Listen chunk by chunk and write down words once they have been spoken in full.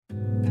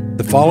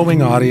The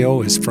following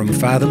audio is from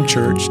Fathom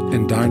Church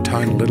in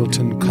downtown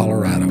Littleton,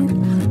 Colorado.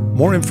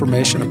 More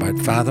information about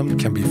Fathom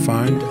can be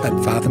found at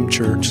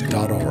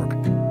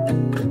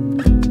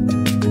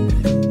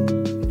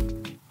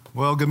fathomchurch.org.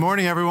 Well, good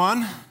morning,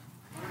 everyone.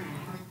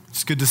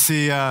 It's good to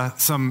see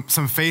some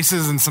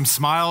faces and some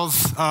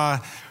smiles. I'm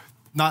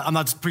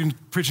not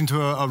preaching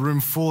to a room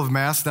full of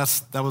masks.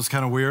 That was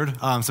kind of weird.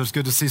 So it's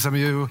good to see some of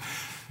you.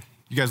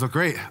 You guys look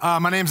great.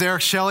 My name's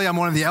Eric Shelley. I'm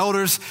one of the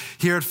elders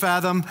here at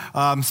Fathom.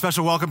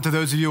 Special welcome to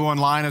those of you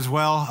online as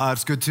well.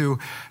 It's good to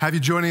have you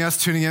joining us,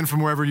 tuning in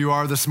from wherever you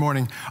are this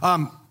morning.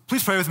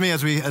 Please pray with me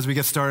as we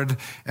get started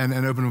and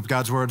open with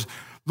God's words.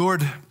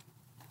 Lord,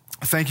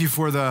 thank you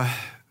for the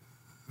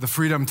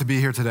freedom to be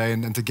here today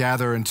and to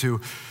gather and to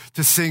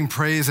sing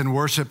praise and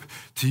worship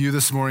to you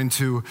this morning,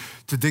 to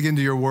dig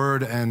into your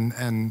word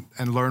and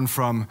learn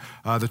from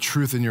the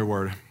truth in your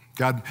word.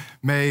 God,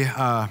 may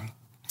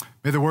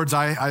the words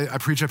I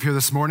preach up here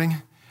this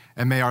morning,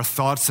 and may our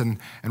thoughts and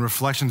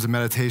reflections and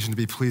meditation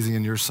be pleasing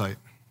in your sight.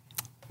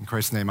 In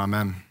Christ's name,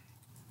 amen.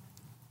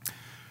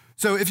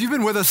 So if you've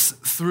been with us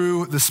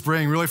through the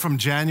spring, really from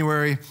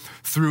January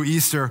through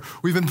Easter,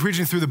 we've been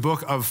preaching through the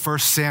book of 1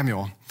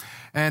 Samuel.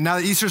 And now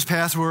that Easter's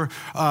passed, we're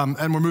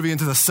moving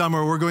into the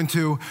summer, we're going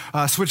to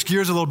switch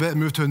gears a little bit and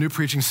move to a new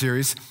preaching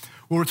series.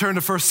 We'll return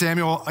to 1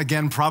 Samuel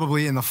again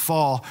probably in the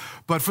fall,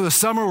 but for the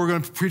summer, we're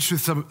going to preach through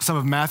some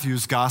of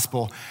Matthew's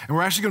gospel, and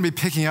we're actually going to be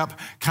picking up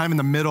kind of in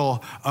the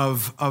middle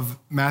of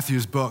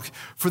Matthew's book.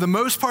 For the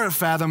most part of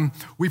Fathom,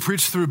 we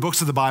preach through books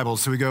of the Bible,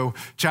 so we go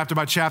chapter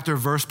by chapter,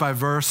 verse by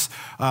verse,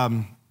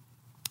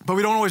 but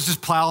we don't always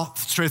just plow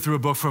straight through a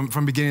book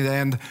from beginning to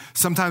end.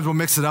 Sometimes we'll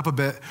mix it up a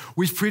bit.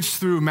 We've preached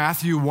through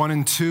Matthew 1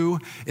 and 2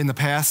 in the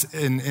past,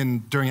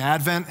 during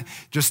Advent.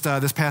 Just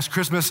this past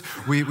Christmas,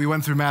 we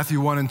went through Matthew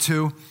 1 and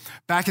 2.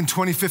 Back in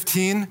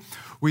 2015,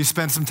 we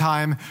spent some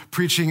time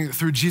preaching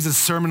through Jesus'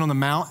 Sermon on the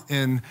Mount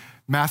in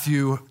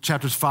Matthew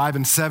chapters 5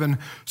 and 7.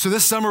 So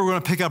this summer, we're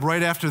going to pick up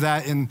right after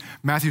that in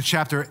Matthew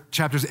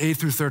chapters 8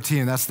 through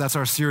 13. That's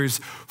our series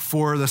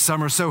for the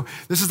summer. So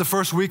this is the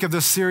first week of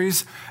this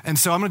series, and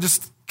so I'm going to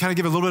just kind of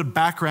give a little bit of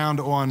background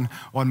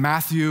on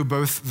Matthew,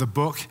 both the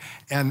book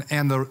and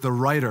the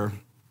writer.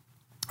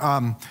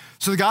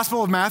 So the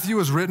Gospel of Matthew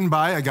was written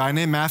by a guy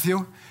named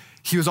Matthew.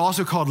 He was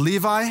also called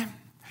Levi,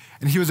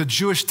 and he was a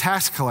Jewish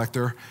tax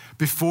collector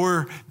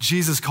before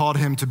Jesus called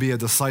him to be a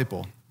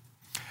disciple.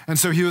 And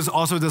so he was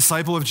also a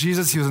disciple of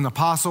Jesus. He was an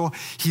apostle.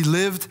 He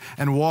lived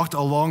and walked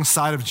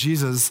alongside of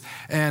Jesus.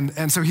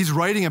 And so he's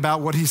writing about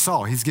what he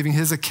saw. He's giving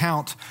his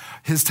account,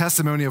 his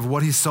testimony of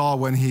what he saw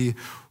when he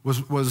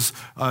was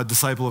a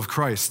disciple of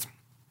Christ.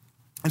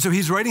 And so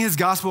he's writing his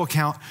gospel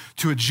account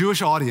to a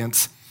Jewish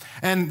audience.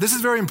 And this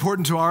is very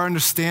important to our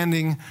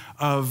understanding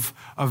of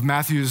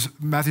Matthew's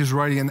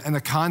writing and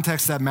the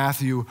context that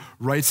Matthew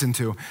writes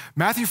into.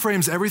 Matthew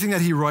frames everything that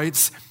he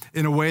writes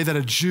in a way that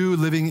a Jew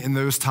living in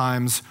those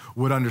times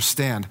would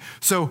understand.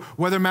 So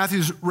whether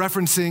Matthew's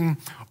referencing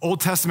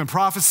Old Testament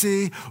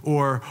prophecy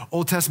or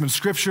Old Testament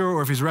scripture,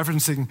 or if he's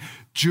referencing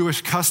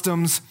Jewish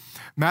customs,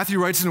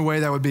 Matthew writes in a way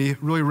that would be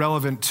really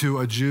relevant to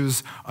a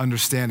Jew's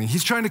understanding.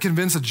 He's trying to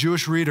convince a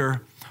Jewish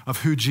reader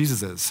of who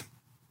Jesus is.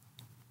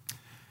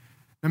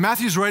 Now,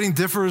 Matthew's writing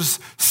differs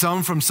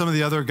some from some of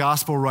the other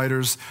gospel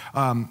writers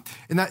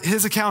in that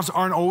his accounts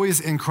aren't always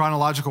in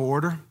chronological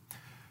order.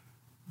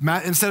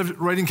 Instead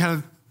of writing kind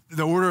of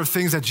the order of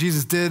things that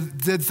Jesus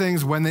did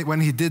things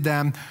when he did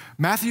them,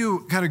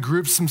 Matthew kind of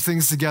groups some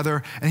things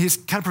together, and he's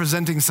kind of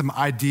presenting some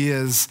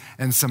ideas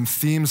and some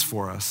themes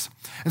for us.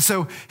 And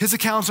so his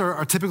accounts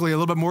are typically a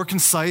little bit more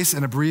concise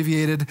and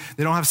abbreviated.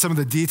 They don't have some of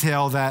the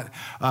detail that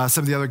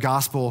some of the other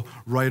gospel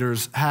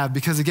writers have,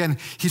 because again,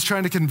 he's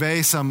trying to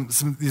convey some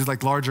of these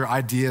like larger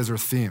ideas or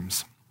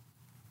themes.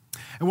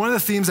 And one of the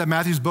themes that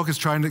Matthew's book is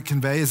trying to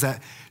convey is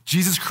that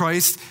Jesus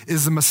Christ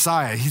is the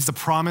Messiah. He's the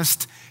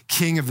promised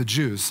King of the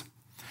Jews.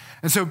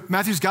 And so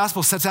Matthew's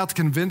gospel sets out to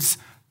convince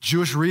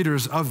Jewish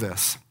readers of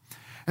this.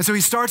 And so he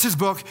starts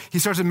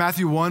in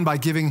Matthew 1 by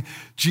giving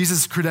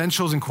Jesus'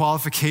 credentials and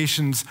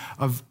qualifications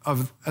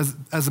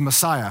as a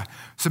Messiah.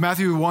 So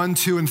Matthew 1,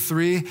 2, and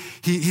 3,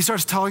 he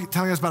starts telling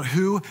us about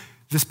who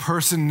this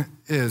person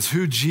is,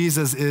 who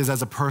Jesus is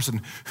as a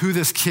person, who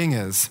this king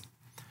is.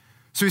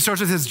 So he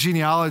starts with his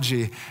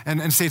genealogy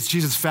and states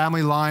Jesus'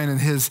 family line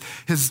and his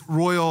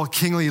royal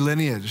kingly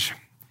lineage.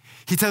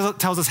 He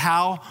tells us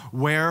how,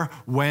 where,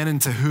 when,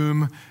 and to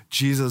whom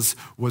Jesus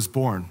was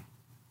born.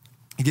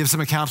 He gives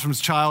some accounts from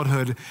his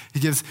childhood. He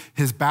gives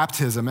his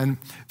baptism. And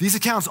these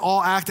accounts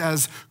all act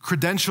as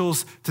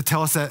credentials to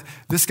tell us that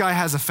this guy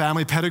has a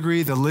family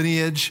pedigree, the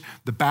lineage,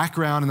 the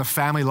background, and the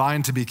family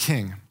line to be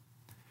king.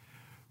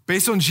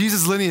 Based on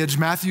Jesus' lineage,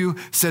 Matthew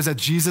says that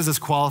Jesus is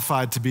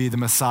qualified to be the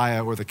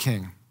Messiah or the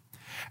king.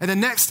 And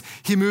then next,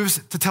 he moves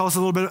to tell us a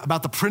little bit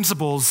about the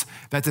principles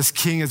that this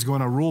king is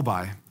going to rule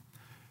by.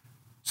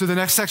 So the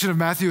next section of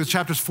Matthew is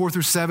chapters 4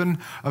 through 7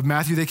 of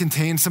Matthew. They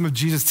contain some of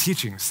Jesus'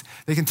 teachings.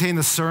 They contain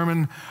the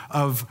Sermon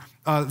on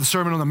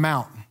the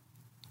Mount.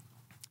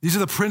 These are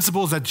the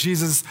principles that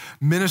Jesus'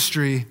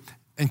 ministry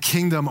and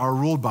kingdom are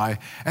ruled by.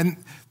 And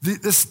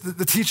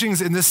the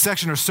teachings in this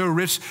section are so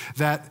rich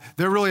that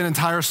they're really an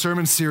entire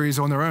sermon series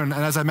on their own.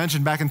 And as I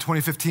mentioned, back in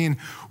 2015,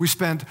 we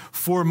spent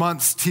 4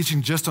 months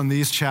teaching just on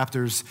these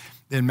chapters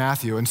in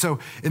Matthew. And so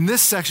in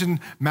this section,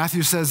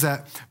 Matthew says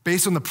that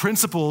based on the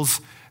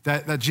principles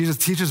that Jesus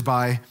teaches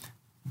by,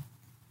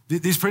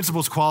 these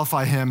principles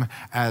qualify him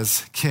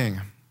as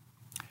king.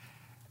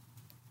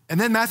 And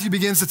then Matthew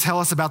begins to tell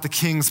us about the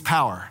king's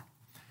power.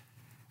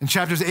 In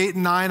chapters 8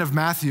 and 9 of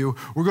Matthew,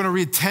 we're going to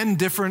read 10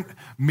 different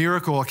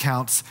miracle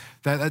accounts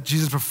that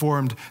Jesus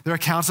performed. They're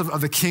accounts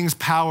of the king's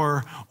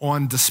power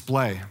on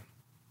display.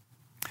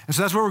 And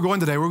so that's where we're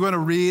going today. We're going to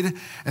read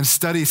and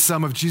study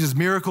some of Jesus'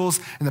 miracles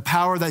and the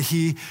power that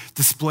he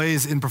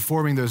displays in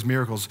performing those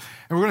miracles.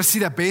 And we're going to see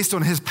that based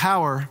on his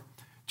power,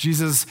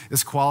 Jesus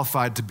is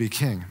qualified to be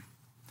king.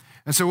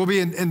 And so we'll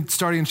be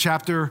starting in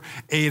chapter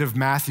 8 of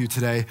Matthew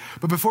today.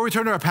 But before we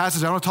turn to our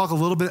passage, I want to talk a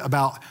little bit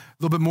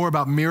more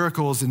about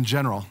miracles in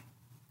general.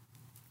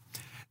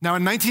 Now,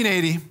 in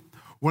 1980,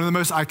 one of the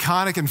most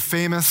iconic and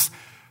famous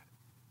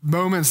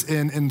moments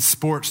in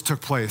sports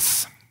took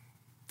place.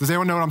 Does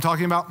anyone know what I'm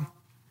talking about?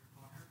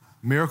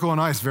 Miracle on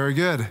Ice, very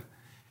good.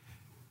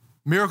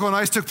 Miracle on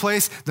Ice took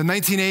place, the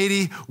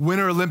 1980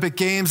 Winter Olympic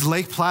Games,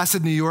 Lake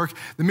Placid, New York.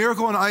 The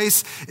Miracle on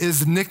Ice is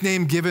the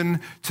nickname given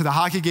to the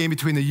hockey game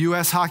between the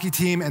U.S. hockey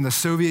team and the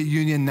Soviet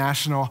Union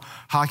national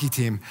hockey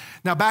team.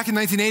 Now, back in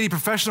 1980,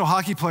 professional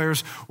hockey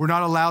players were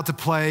not allowed to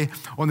play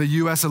on the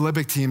U.S.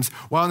 Olympic teams,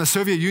 while in the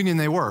Soviet Union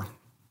they were.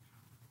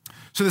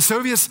 So the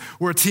Soviets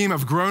were a team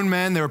of grown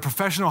men. They were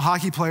professional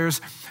hockey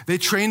players. They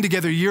trained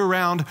together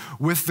year-round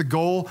with the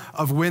goal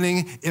of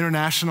winning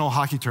international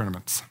hockey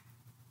tournaments.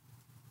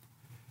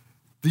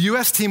 The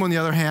U.S. team, on the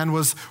other hand,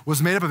 was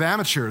made up of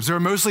amateurs. They were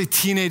mostly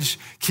teenage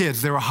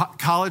kids. They were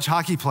college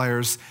hockey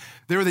players.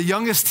 They were the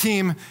youngest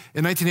team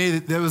in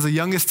 1980. That was the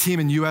youngest team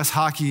in U.S.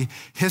 hockey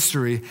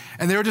history.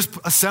 And they were just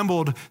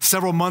assembled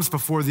several months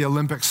before the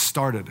Olympics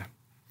started.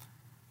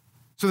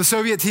 So the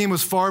Soviet team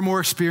was far more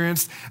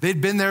experienced.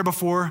 They'd been there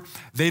before.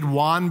 They'd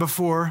won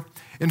before.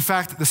 In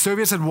fact, the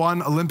Soviets had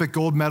won Olympic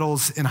gold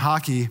medals in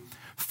hockey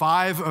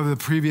 5 of the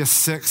previous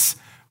 6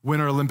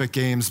 Winter Olympic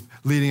Games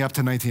leading up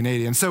to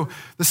 1980. And so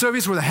the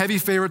Soviets were the heavy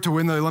favorite to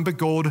win the Olympic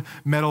gold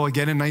medal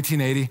again in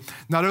 1980.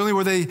 Not only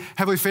were they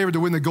heavily favored to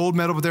win the gold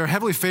medal, but they were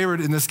heavily favored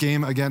in this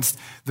game against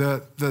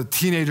the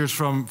teenagers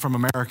from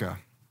America.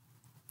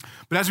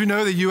 But as we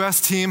know, the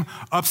U.S. team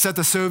upset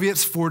the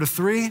Soviets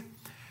 4-3.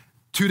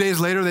 2 days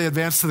later, they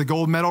advanced to the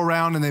gold medal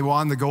round and they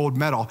won the gold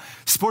medal.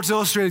 Sports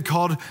Illustrated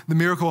called the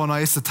Miracle on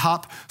Ice the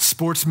top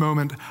sports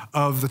moment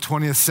of the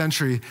 20th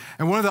century.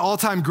 And one of the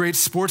all-time great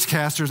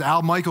sportscasters,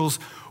 Al Michaels,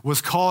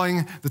 was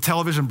calling the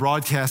television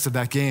broadcast of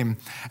that game.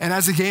 And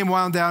as the game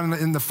wound down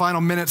in the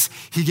final minutes,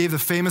 he gave the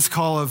famous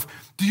call of,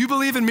 "Do you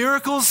believe in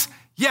miracles?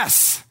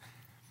 Yes."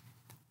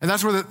 And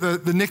that's where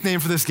the nickname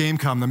for this game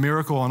come, the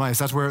Miracle on Ice.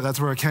 That's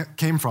where it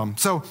came from.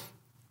 So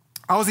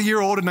I was a year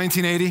old in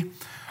 1980.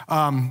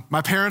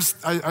 My parents,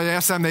 I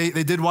asked them, they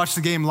did watch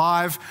the game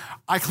live.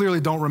 I clearly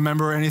don't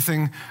remember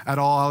anything at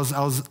all. I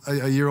was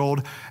a year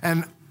old.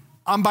 And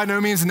I'm by no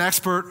means an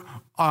expert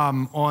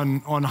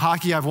on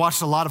hockey. I've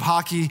watched a lot of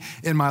hockey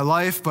in my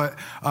life, but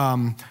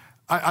I'm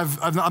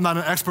not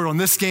an expert on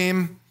this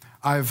game.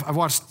 I've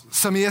watched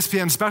some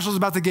ESPN specials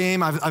about the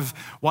game. I've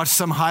watched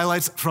some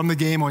highlights from the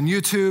game on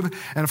YouTube.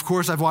 And of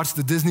course, I've watched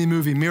the Disney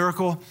movie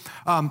Miracle.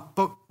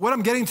 But what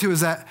I'm getting to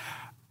is that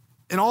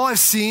in all I've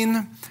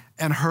seen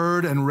and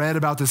heard and read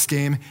about this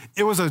game,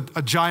 it was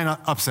a giant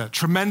upset,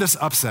 tremendous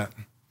upset.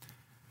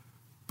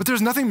 But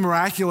there's nothing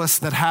miraculous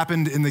that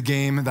happened in the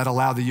game that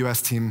allowed the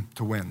U.S. team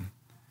to win.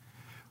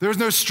 There was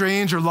no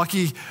strange or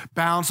lucky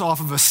bounce off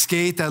of a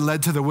skate that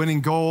led to the winning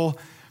goal.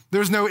 There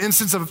was no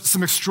instance of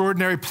some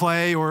extraordinary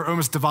play or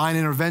almost divine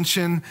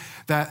intervention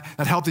that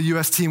helped the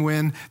U.S. team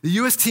win. The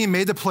U.S. team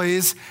made the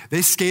plays.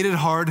 They skated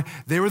hard.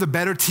 They were the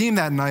better team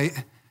that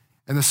night,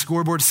 and the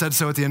scoreboard said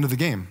so at the end of the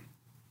game.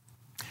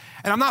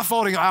 And I'm not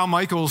faulting Al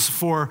Michaels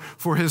for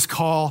his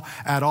call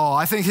at all.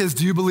 I think his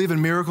 "Do you believe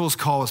in miracles"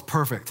 call is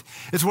perfect.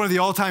 It's one of the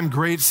all-time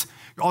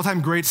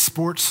great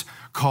sports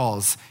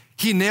calls.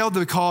 He nailed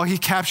the call, he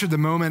captured the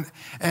moment,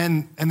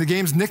 and the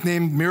game's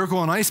nicknamed Miracle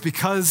on Ice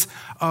because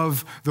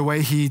of the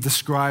way he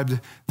described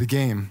the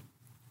game.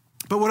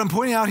 But what I'm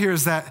pointing out here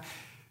is that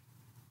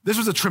this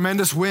was a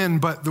tremendous win,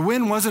 but the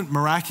win wasn't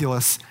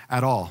miraculous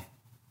at all.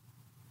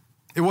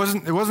 It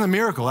wasn't a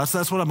miracle.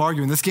 That's what I'm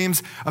arguing. This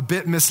game's a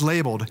bit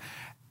mislabeled.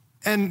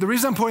 And the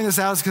reason I'm pointing this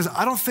out is because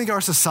I don't think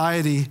our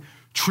society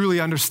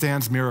truly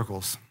understands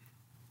miracles.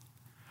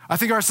 I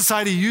think our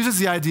society uses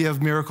the idea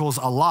of miracles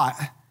a lot,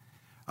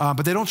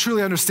 but they don't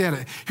truly understand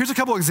it. Here's a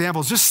couple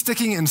examples, just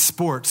sticking in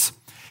sports.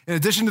 In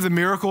addition to the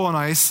Miracle on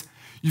Ice,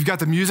 you've got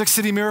the Music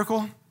City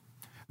Miracle,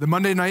 the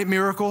Monday Night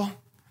Miracle,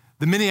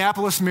 the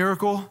Minneapolis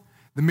Miracle,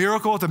 the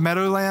Miracle at the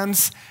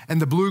Meadowlands,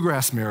 and the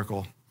Bluegrass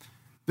Miracle.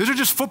 These are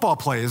just football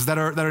plays that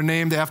are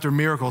named after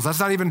miracles. That's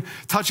not even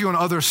touching on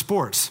other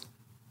sports.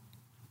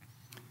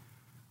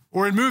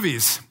 Or in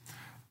movies.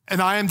 An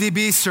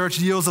IMDb search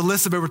yields a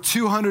list of over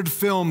 200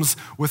 films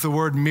with the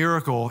word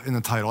miracle in the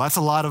title. That's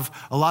a lot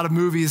of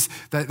movies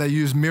that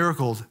use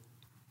miracles.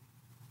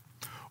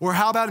 Or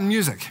how about in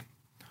music?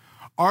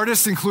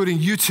 Artists including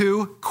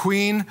U2,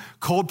 Queen,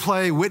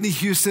 Coldplay, Whitney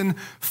Houston,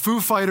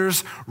 Foo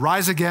Fighters,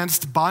 Rise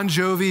Against, Bon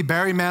Jovi,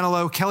 Barry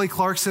Manilow, Kelly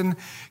Clarkson,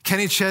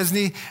 Kenny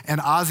Chesney,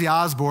 and Ozzy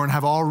Osbourne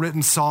have all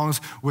written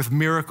songs with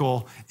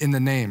miracle in the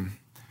name.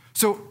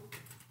 So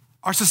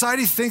our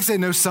society thinks they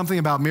know something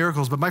about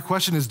miracles, but my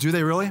question is, do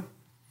they really?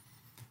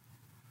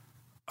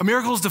 A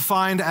miracle is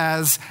defined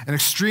as an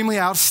extremely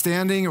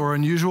outstanding or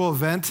unusual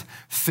event,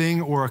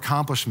 thing, or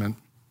accomplishment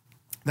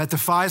that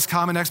defies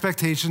common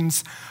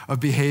expectations of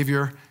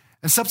behavior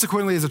and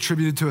subsequently is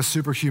attributed to a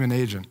superhuman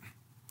agent.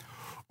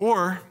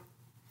 Or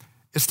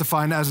it's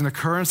defined as an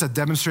occurrence that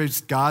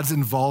demonstrates God's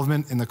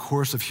involvement in the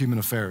course of human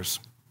affairs.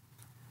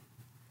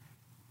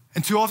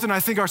 And too often, I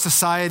think our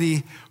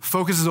society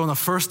focuses on the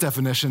first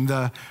definition,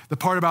 the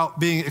part about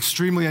being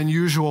extremely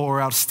unusual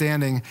or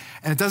outstanding,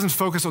 and it doesn't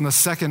focus on the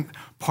second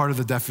part of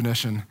the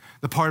definition,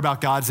 the part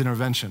about God's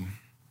intervention.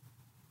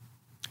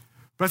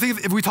 But I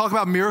think if we talk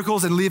about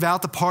miracles and leave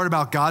out the part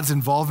about God's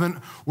involvement,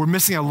 we're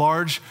missing a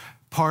large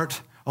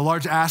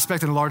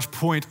aspect and a large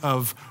point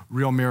of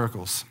real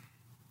miracles.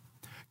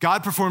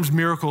 God performs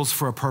miracles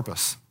for a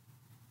purpose.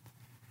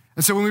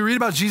 And so when we read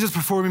about Jesus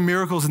performing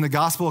miracles in the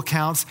gospel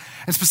accounts,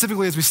 and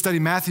specifically as we study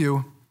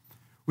Matthew,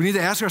 we need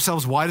to ask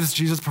ourselves, why does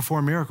Jesus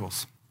perform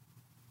miracles?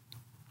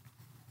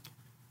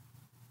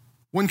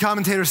 One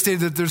commentator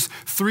stated that there's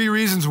 3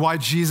 reasons why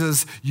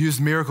Jesus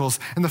used miracles,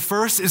 and the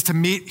first is to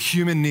meet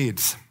human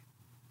needs.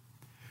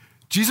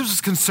 Jesus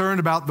was concerned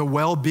about the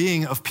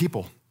well-being of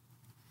people.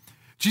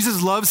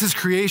 Jesus loves his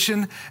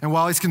creation, and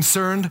while he's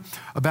concerned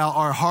about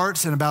our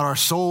hearts and about our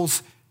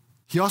souls,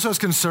 he also has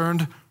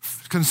concern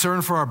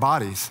for our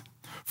bodies,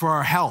 for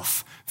our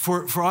health,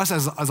 for us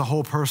as a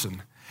whole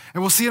person.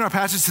 And we'll see in our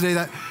passage today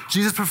that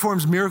Jesus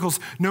performs miracles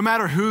no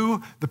matter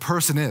who the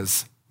person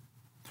is.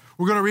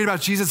 We're going to read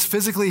about Jesus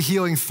physically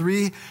healing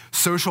 3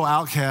 social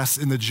outcasts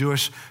in the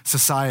Jewish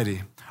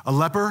society: a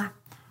leper,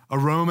 a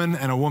Roman,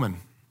 and a woman.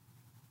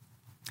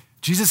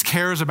 Jesus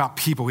cares about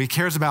people. He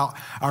cares about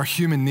our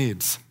human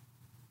needs.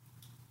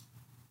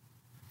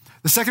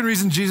 The second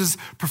reason Jesus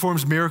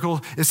performs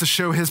miracles is to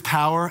show his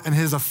power and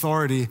his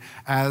authority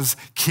as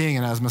king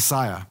and as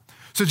Messiah.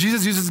 So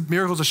Jesus uses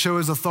miracles to show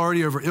his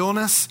authority over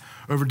illness,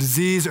 over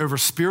disease, over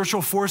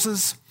spiritual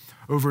forces,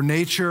 over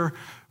nature,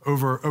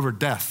 over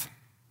death.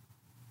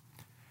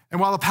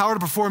 And while the power to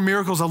perform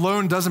miracles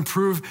alone doesn't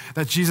prove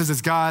that Jesus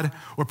is God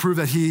or prove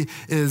that he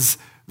is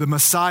the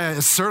Messiah,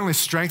 it certainly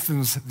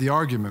strengthens the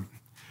argument.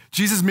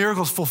 Jesus'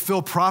 miracles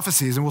fulfill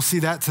prophecies, and we'll see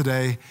that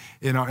today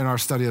in our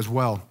study as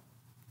well.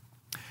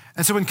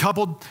 And so when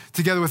coupled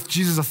together with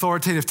Jesus'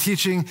 authoritative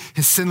teaching,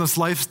 his sinless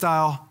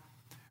lifestyle,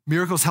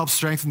 miracles help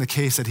strengthen the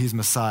case that he's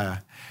Messiah.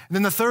 And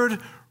then the third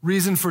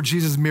reason for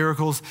Jesus'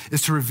 miracles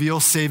is to reveal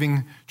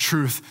saving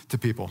truth to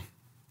people.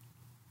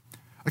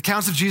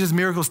 Accounts of Jesus'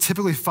 miracles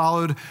typically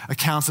followed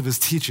accounts of his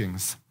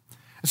teachings.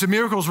 And so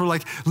miracles were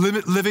like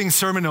living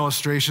sermon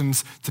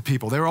illustrations to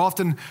people. They were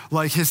often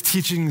like his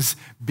teachings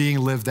being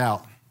lived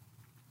out.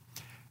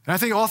 And I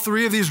think all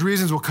 3 of these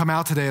reasons will come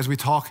out today as we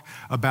talk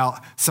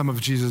about some of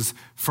Jesus'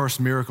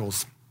 first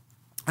miracles.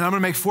 And I'm going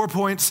to make 4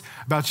 points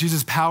about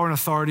Jesus' power and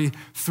authority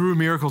through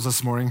miracles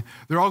this morning.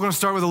 They're all going to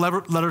start with the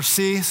letter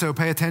C, so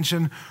pay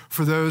attention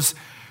for those.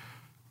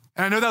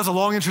 And I know that was a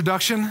long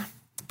introduction,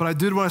 but I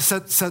did want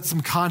to set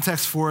some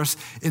context for us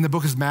in the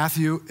book of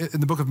Matthew,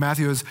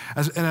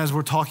 as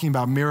we're talking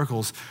about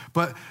miracles.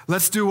 But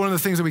let's do one of the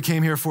things that we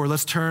came here for.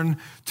 Let's turn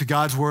to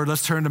God's word.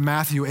 Let's turn to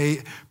Matthew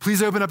 8.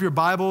 Please open up your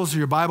Bibles or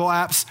your Bible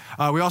apps.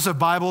 We also have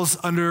Bibles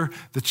under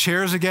the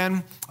chairs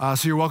again,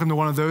 so you're welcome to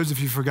one of those if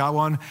you forgot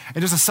one.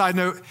 And just a side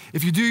note,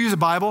 if you do use a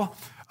Bible,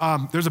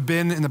 there's a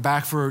bin in the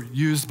back for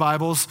used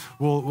Bibles.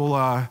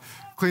 We'll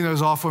clean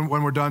those off when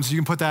we're done, so you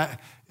can put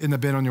that in the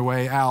bin on your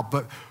way out.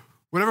 But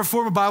whatever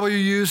form of Bible you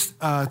use,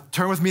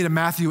 turn with me to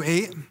Matthew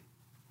 8.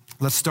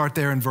 Let's start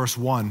there in verse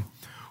 1.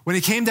 When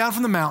he came down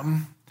from the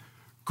mountain,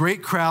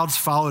 great crowds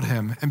followed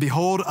him. And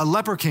behold, a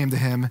leper came to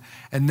him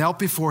and knelt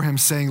before him,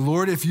 saying,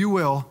 Lord, if you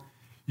will,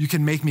 you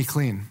can make me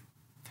clean.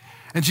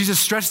 And Jesus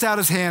stretched out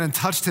his hand and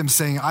touched him,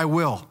 saying, I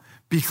will,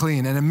 be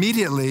clean. And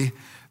immediately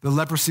the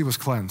leprosy was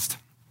cleansed.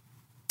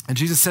 And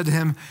Jesus said to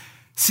him,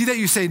 see that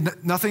you say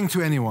nothing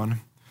to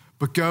anyone,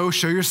 but go,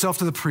 show yourself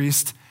to the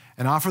priest,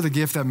 and offer the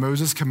gift that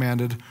Moses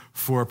commanded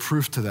for a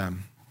proof to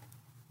them.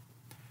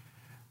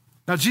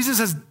 Now, Jesus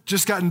has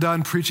just gotten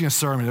done preaching a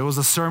sermon. It was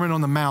a sermon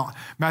on the Mount.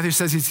 Matthew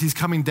says he's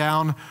coming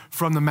down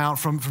from the Mount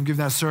from giving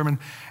that sermon.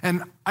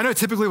 And I know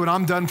typically when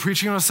I'm done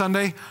preaching on a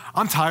Sunday,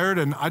 I'm tired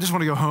and I just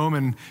want to go home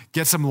and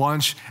get some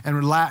lunch and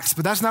relax.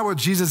 But that's not what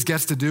Jesus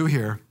gets to do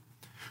here.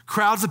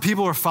 Crowds of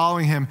people are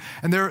following him,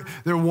 and they're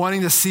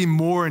wanting to see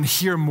more and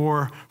hear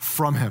more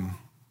from him.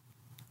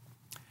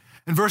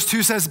 And verse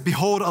 2 says,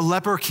 behold, a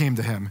leper came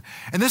to him.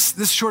 And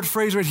this short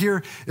phrase right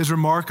here is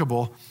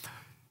remarkable.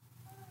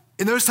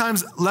 In those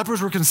times,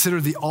 lepers were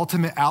considered the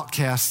ultimate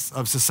outcasts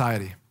of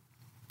society.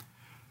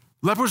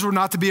 Lepers were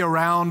not to be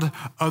around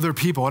other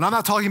people. And I'm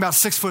not talking about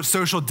 6-foot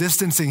social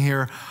distancing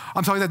here.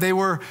 I'm talking that they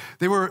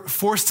were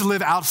forced to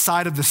live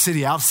outside of the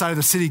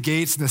city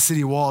gates and the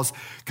city walls,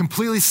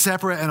 completely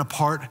separate and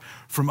apart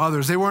from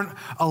others. They weren't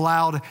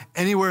allowed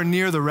anywhere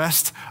near the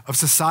rest of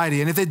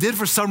society. And if they did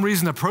for some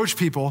reason approach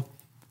people,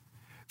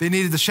 they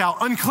needed to shout,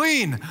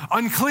 "Unclean,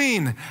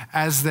 unclean,"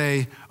 as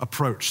they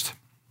approached.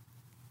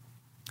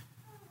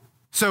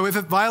 So if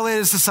it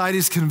violated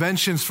society's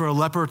conventions for a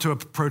leper to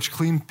approach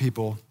clean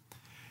people,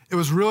 it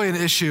was really an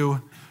issue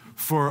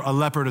for a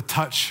leper to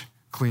touch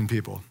clean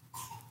people.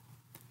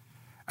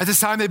 At this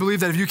time, they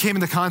believed that if you came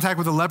into contact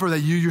with a leper,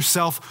 that you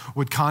yourself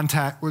would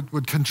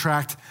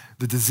contract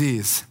the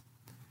disease.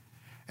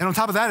 And on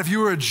top of that, if you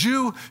were a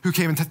Jew who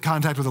came into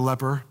contact with a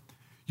leper,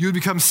 you would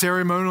become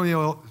ceremonially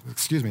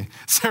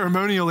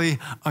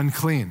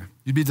unclean.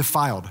 You'd be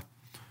defiled.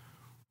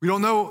 We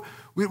don't know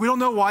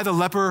why the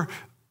leper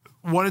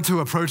wanted to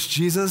approach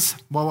Jesus,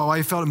 why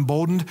he felt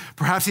emboldened.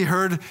 Perhaps he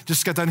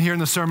just got done hearing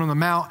the Sermon on the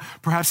Mount.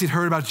 Perhaps he'd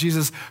heard about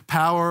Jesus'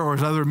 power or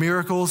his other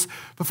miracles.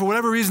 But for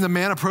whatever reason, the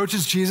man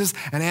approaches Jesus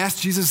and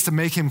asks Jesus to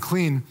make him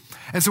clean.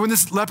 And so when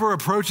this leper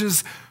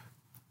approaches,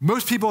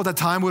 most people at that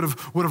time would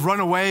have run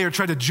away or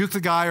tried to juke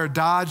the guy or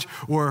dodge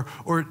or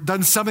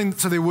done something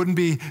so they wouldn't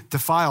be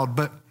defiled.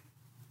 But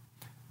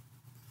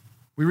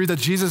we read that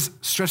Jesus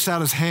stretched out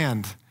his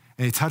hand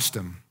and he touched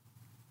him.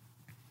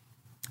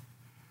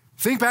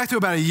 Think back to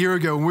about a year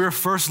ago when we were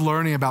first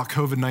learning about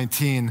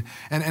COVID-19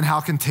 and how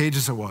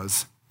contagious it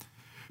was.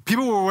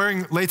 People were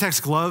wearing latex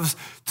gloves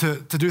to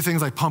do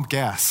things like pump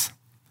gas.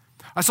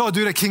 I saw a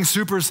dude at King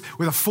Soopers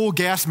with a full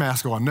gas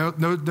mask on,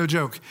 no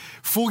joke.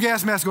 Full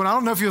gas mask on. I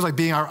don't know if he was like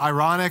being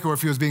ironic or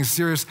if he was being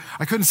serious.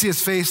 I couldn't see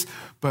his face,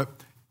 but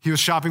he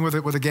was shopping with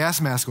a gas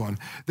mask on.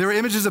 There were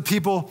images of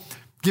people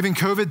giving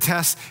COVID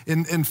tests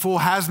in full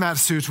hazmat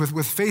suits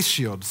with face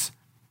shields.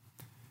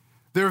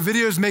 There are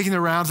videos making the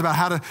rounds about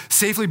how to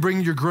safely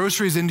bring your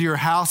groceries into your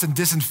house and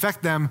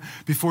disinfect them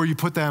before you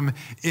put them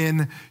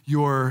in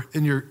your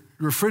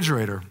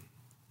refrigerator.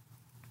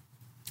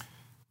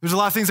 There's a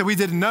lot of things that we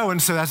didn't know,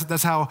 and so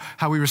that's how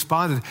we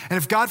responded. And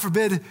if, God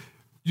forbid,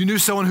 you knew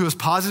someone who was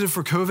positive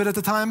for COVID at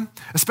the time,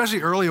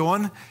 especially early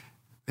on,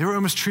 they were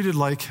almost treated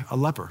like a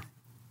leper.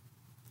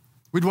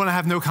 We'd want to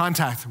have no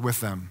contact with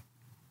them.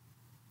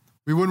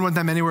 We wouldn't want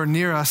them anywhere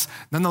near us,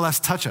 nonetheless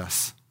touch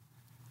us.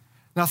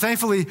 Now,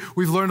 thankfully,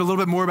 we've learned a little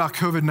bit more about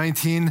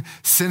COVID-19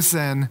 since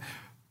then,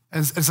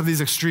 and some of these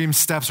extreme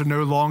steps are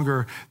no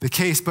longer the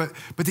case. But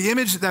the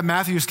image that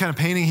Matthew is kind of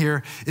painting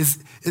here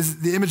is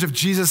the image of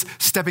Jesus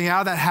stepping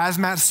out of that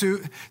hazmat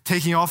suit,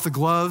 taking off the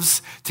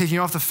gloves, taking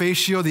off the face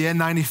shield, the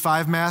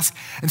N95 mask,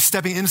 and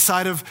stepping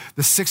inside of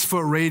the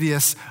 6-foot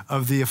radius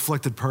of the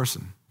afflicted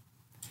person.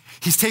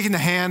 He's taking the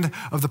hand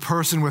of the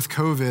person with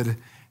COVID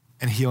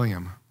and healing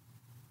him.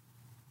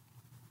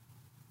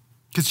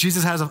 Because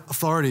Jesus has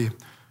authority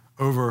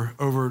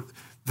over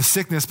the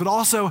sickness, but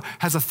also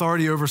has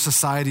authority over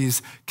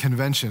society's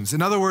conventions.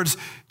 In other words,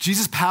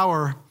 Jesus'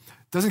 power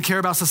doesn't care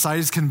about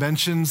society's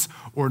conventions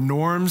or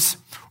norms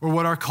or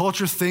what our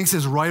culture thinks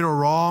is right or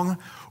wrong,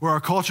 or our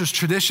culture's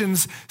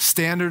traditions,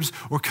 standards,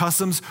 or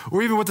customs,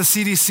 or even what the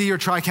CDC or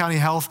Tri-County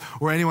Health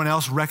or anyone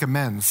else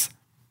recommends.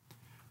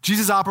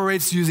 Jesus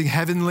operates using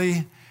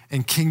heavenly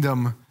and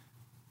kingdom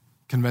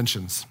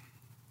conventions.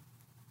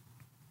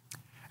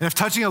 And if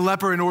touching a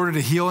leper in order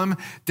to heal him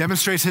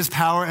demonstrates his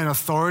power and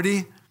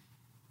authority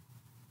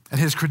and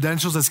his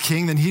credentials as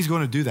king, then he's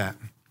going to do that.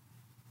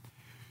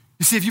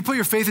 You see, if you put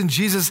your faith in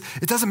Jesus,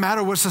 it doesn't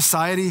matter what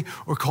society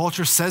or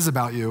culture says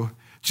about you.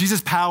 Jesus'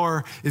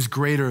 power is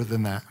greater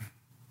than that.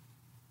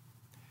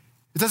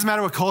 It doesn't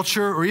matter what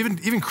culture or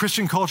even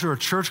Christian culture or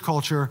church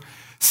culture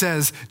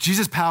says.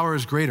 Jesus' power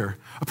is greater.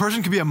 A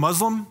person could be a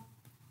Muslim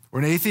or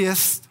an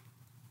atheist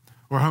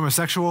or a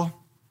homosexual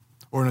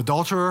or an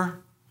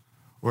adulterer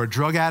or a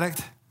drug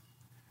addict.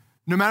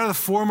 No matter the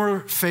former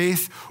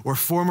faith or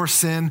former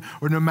sin,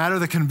 or no matter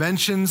the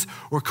conventions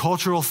or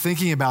cultural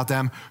thinking about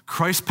them,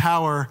 Christ's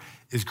power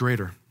is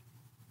greater.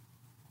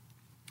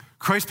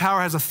 Christ's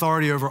power has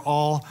authority over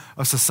all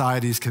of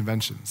society's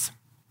conventions.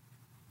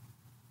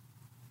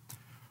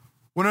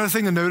 One other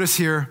thing to notice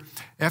here,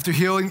 after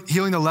healing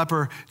the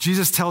leper,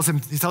 Jesus tells him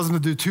to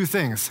do two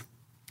things.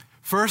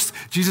 First,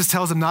 Jesus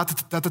tells him not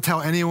to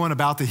tell anyone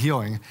about the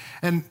healing.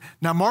 And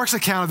now Mark's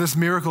account of this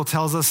miracle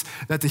tells us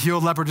that the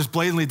healed leper just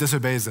blatantly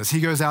disobeys this.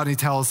 He goes out and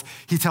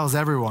he tells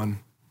everyone.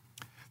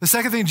 The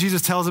second thing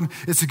Jesus tells him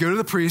is to go to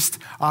the priest,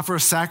 offer a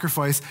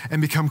sacrifice,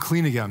 and become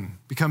clean again,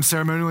 become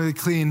ceremonially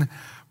clean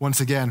once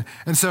again.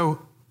 And so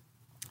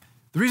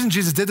the reason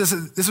Jesus did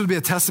this would be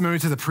a testimony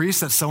to the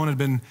priest that someone had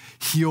been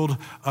healed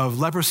of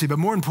leprosy. But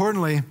more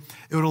importantly,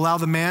 it would allow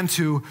the man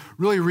to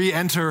really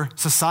re-enter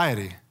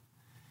society.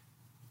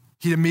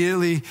 He'd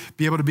immediately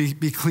be able to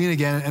be clean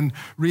again and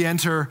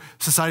re-enter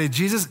society.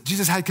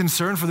 Jesus had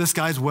concern for this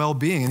guy's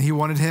well-being, and he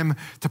wanted him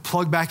to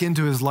plug back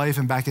into his life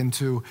and back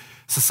into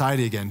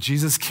society again.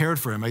 Jesus cared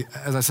for him.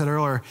 As I said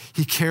earlier,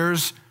 he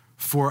cares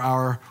for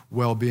our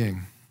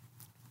well-being.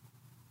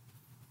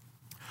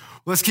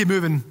 Let's keep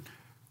moving.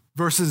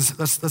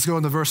 let's go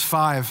into verse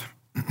 5.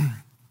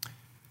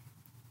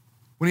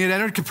 When he had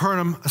entered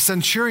Capernaum, a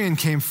centurion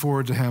came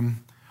forward to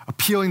him,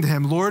 appealing to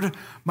him, "Lord,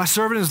 my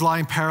servant is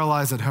lying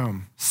paralyzed at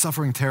home,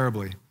 suffering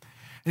terribly."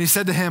 And he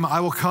said to him, "I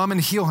will come and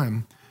heal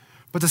him."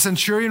 But the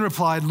centurion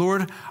replied,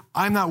 "Lord,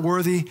 I'm not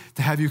worthy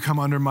to have you come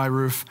under my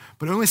roof,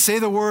 but only say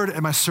the word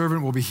and my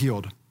servant will be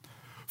healed.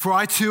 For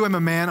I too am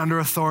a man under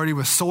authority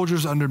with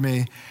soldiers under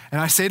me,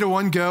 and I say to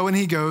one, 'Go,' and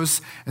he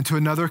goes, and to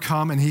another,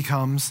 'Come,' and he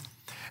comes,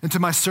 and to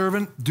my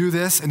servant, 'Do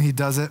this,' and he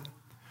does it."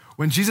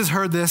 When Jesus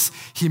heard this,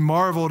 he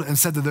marveled and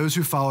said to those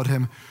who followed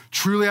him,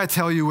 "Truly I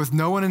tell you, with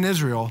no one in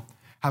Israel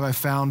have I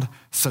found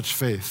such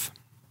faith."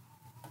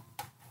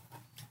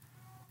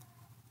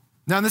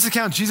 Now in this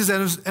account, Jesus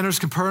enters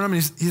Capernaum,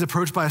 and he's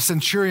approached by a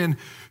centurion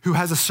who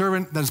has a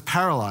servant that is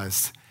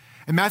paralyzed.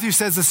 And Matthew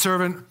says the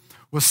servant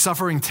was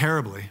suffering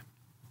terribly.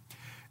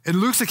 In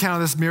Luke's account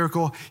of this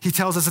miracle, he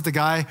tells us that the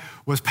guy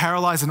was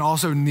paralyzed and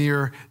also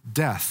near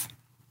death.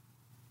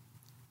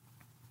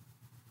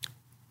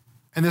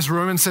 And this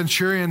Roman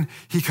centurion,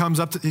 he comes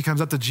up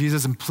to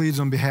Jesus and pleads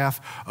on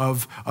behalf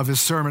of his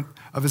servant.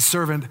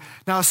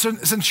 Now, a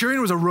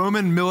centurion was a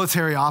Roman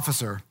military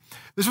officer.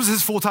 This was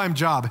his full-time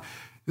job.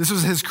 This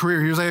was his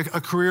career. He was like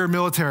a career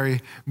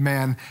military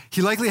man.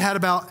 He likely had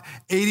about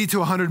 80 to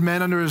 100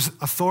 men under his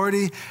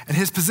authority, and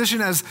his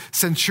position as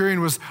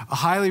centurion was a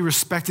highly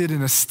respected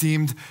and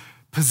esteemed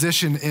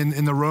position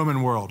in the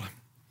Roman world.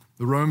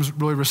 The Romans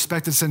really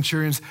respected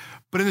centurions,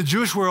 but in the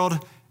Jewish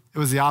world, it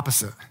was the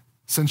opposite.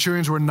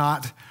 Centurions were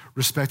not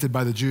respected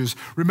by the Jews.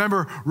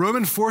 Remember,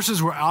 Roman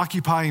forces were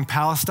occupying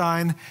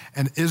Palestine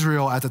and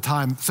Israel at the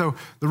time. So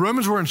the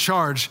Romans were in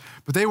charge,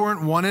 but they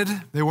weren't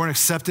wanted, they weren't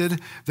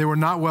accepted, they were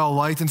not well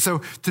liked. And so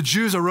to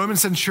Jews, a Roman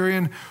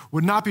centurion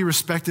would not be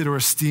respected or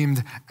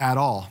esteemed at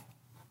all.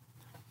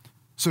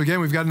 So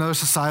again, we've got another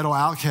societal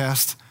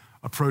outcast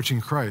approaching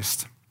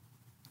Christ.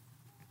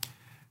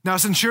 Now, a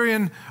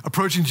centurion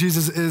approaching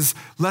Jesus is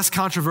less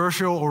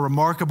controversial or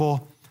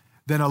remarkable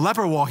than a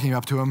leper walking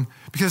up to him,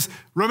 because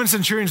Roman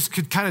centurions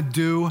could kind of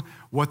do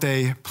what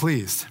they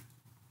pleased.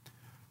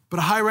 But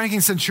a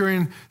high-ranking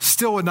centurion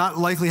still would not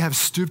likely have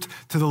stooped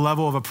to the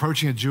level of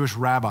approaching a Jewish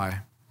rabbi.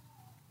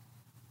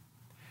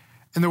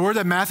 And the word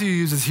that Matthew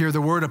uses here, the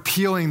word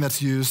appealing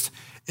that's used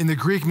in the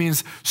Greek,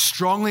 means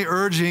strongly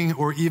urging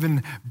or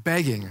even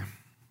begging.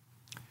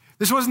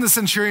 This wasn't the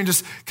centurion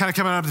just kind of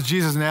coming up to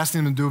Jesus and asking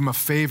him to do him a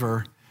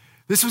favor.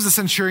 This was the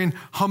centurion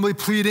humbly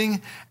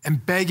pleading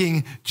and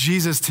begging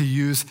Jesus to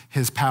use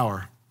his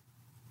power.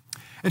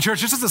 And church,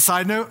 just as a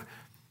side note,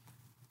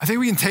 I think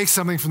we can take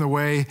something from the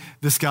way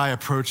this guy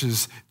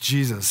approaches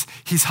Jesus.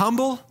 He's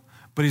humble,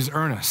 but he's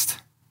earnest.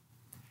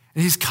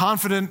 And he's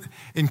confident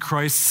in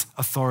Christ's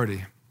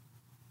authority.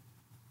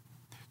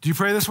 Do you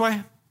pray this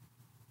way?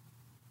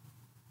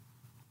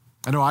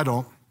 I know I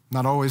don't,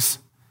 not always.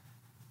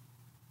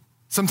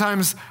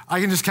 Sometimes I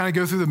can just kind of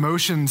go through the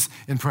motions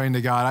in praying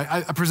to God.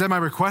 I present my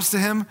request to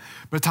him,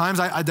 but at times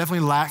I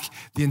definitely lack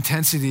the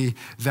intensity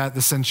that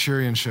the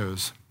centurion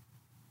shows.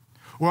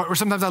 Or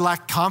sometimes I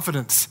lack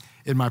confidence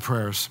in my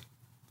prayers.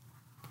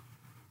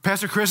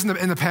 Pastor Chris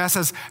in the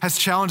past has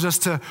challenged us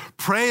to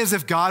pray as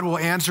if God will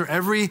answer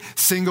every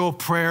single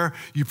prayer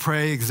you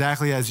pray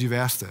exactly as you've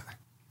asked it.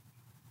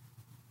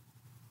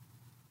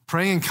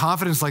 Praying in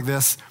confidence like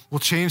this will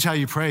change how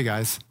you pray,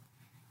 guys.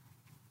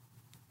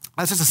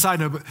 That's just a side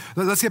note,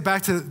 but let's get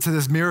back to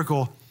this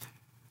miracle.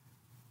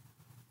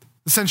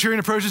 The centurion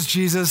approaches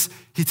Jesus.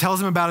 He tells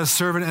him about his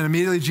servant, and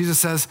immediately Jesus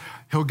says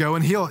he'll go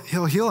and he'll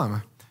heal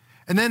him.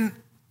 And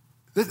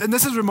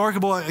this is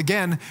remarkable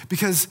again,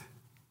 because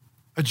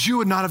a Jew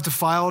would not have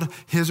defiled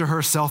his or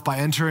herself by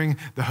entering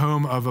the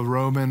home of a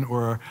Roman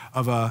or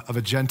of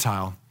a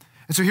Gentile.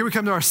 And so here we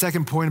come to our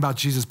second point about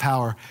Jesus'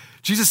 power.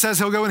 Jesus says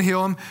he'll go and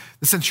heal him.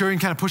 The centurion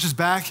kind of pushes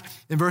back.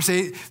 In verse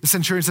 8, the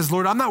centurion says,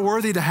 "Lord, I'm not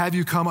worthy to have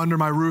you come under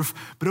my roof,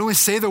 but only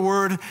say the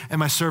word and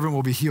my servant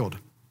will be healed."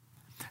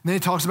 And then he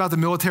talks about the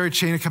military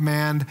chain of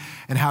command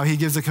and how he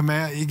gives the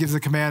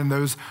command and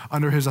those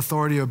under his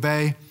authority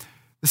obey.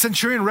 The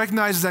centurion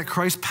recognizes that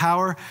Christ's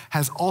power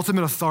has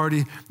ultimate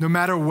authority no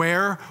matter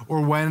where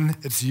or when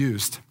it's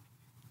used.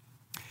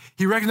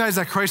 He recognizes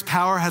that Christ's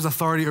power has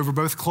authority over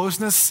both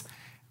closeness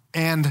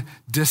and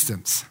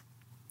distance.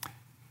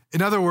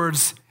 In other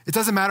words, it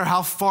doesn't matter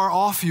how far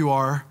off you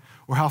are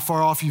or how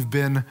far off you've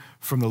been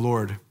from the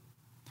Lord. It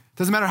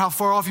doesn't matter how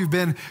far off you've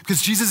been,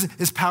 because Jesus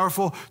is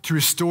powerful to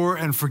restore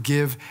and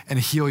forgive and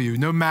heal you,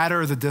 no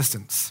matter the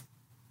distance.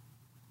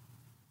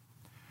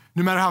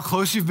 No matter how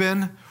close you've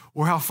been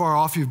or how far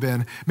off you've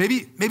been.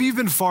 Maybe you've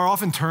been far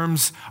off in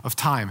terms of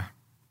time.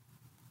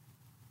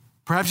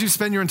 Perhaps you've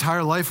spent your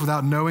entire life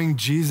without knowing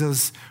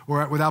Jesus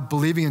or without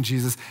believing in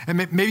Jesus. And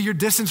maybe your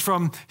distance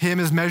from him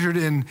is measured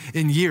in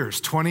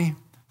years, 20,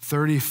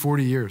 30,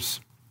 40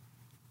 years.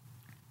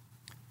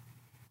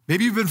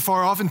 Maybe you've been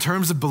far off in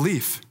terms of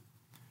belief.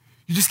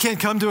 You just can't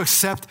come to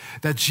accept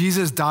that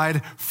Jesus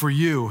died for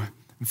you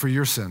and for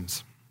your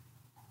sins.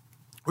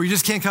 Or you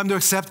just can't come to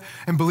accept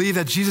and believe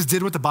that Jesus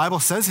did what the Bible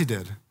says he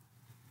did.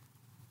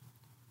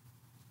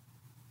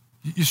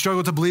 You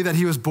struggle to believe that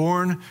he was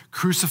born,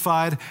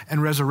 crucified,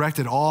 and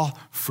resurrected, all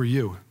for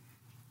you.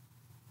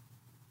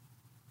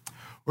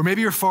 Or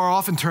maybe you're far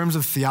off in terms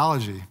of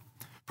theology.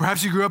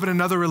 Perhaps you grew up in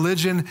another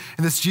religion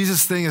and this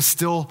Jesus thing is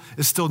still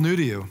new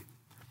to you.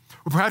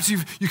 Or perhaps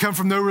you come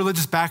from no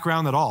religious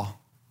background at all.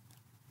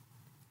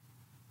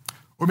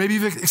 Or maybe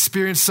you've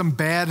experienced some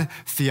bad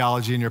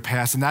theology in your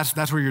past, and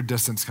that's where your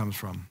distance comes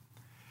from.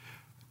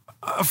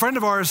 A friend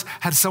of ours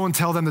had someone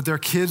tell them that their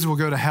kids will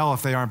go to hell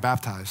if they aren't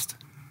baptized.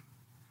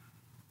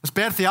 That's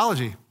bad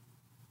theology.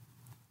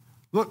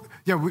 Look,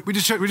 yeah, we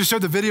just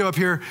showed the video up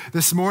here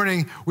this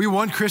morning. We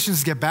want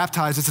Christians to get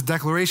baptized. It's a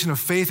declaration of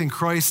faith in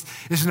Christ.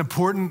 It's an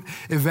important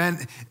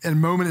event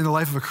and moment in the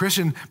life of a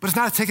Christian, but it's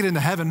not a ticket into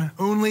heaven.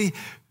 Only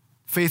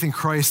faith in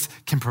Christ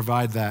can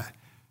provide that.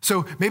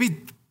 So maybe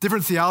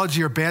different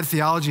theology or bad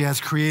theology has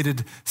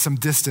created some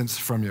distance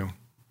from you.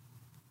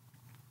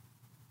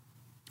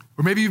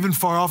 Or maybe you've been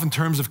far off in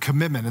terms of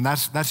commitment, and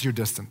that's your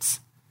distance.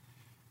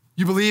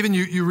 You believe and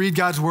you read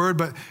God's word,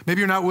 but maybe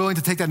you're not willing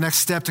to take that next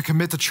step to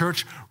commit to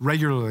church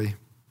regularly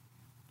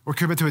or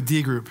commit to a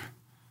D group.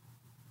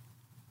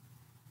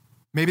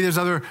 Maybe there's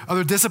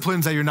other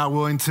disciplines that you're not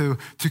willing to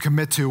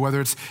commit to, whether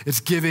it's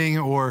giving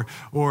or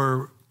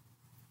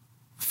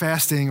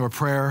fasting or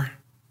prayer.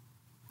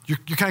 You're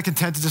kind of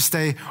content to just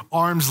stay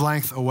arm's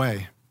length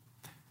away.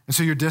 And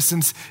so your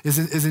distance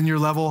is in your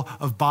level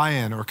of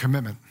buy-in or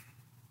commitment.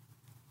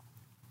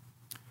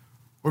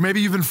 Or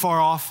maybe you've been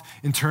far off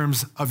in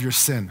terms of your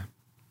sin.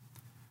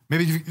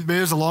 Maybe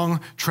there's a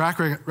long track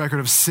record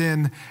of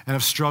sin and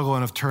of struggle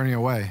and of turning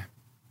away.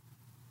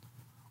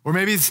 Or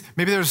maybe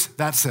there's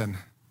that sin,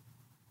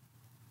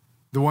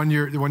 the one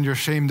you're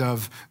ashamed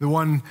of, the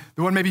one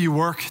maybe you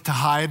work to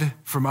hide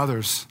from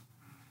others,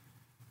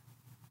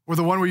 or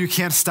the one where you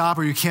can't stop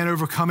or you can't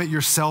overcome it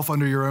yourself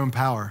under your own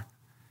power.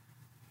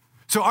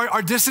 So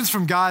our distance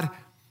from God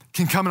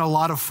can come in a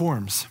lot of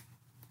forms.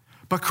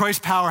 But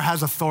Christ's power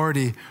has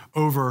authority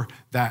over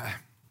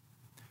that.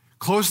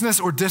 Closeness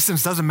or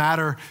distance doesn't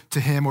matter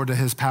to him or to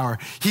his power.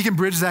 He can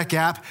bridge that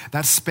gap,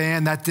 that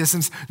span, that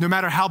distance, no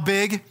matter how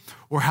big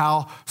or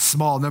how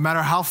small, no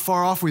matter how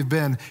far off we've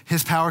been,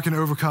 his power can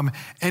overcome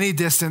any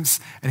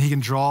distance and he can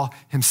draw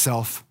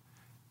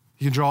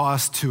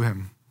us to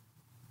him.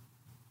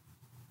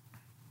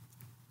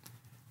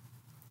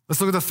 Let's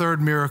look at the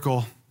third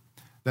miracle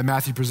that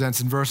Matthew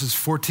presents in verses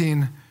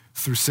 14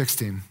 through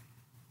 16.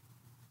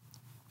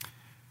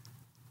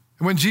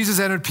 And when Jesus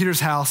entered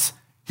Peter's house,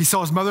 he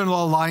saw his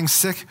mother-in-law lying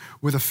sick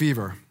with a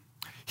fever.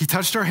 He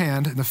touched her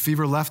hand, and the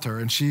fever left her,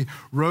 and she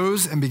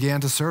rose and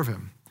began to serve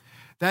him.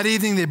 That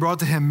evening they brought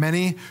to him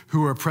many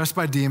who were oppressed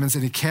by demons,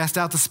 and he cast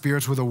out the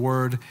spirits with a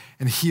word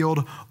and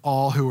healed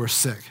all who were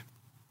sick.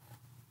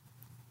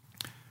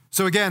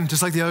 So again,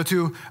 just like the other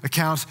two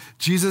accounts,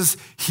 Jesus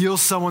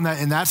heals someone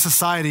that in that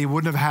society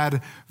wouldn't have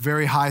had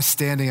very high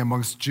standing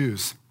amongst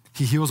Jews.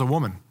 He heals a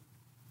woman.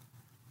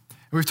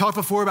 We've talked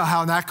before about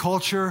how in that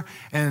culture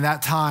and in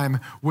that time,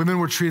 women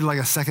were treated like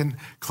a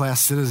second-class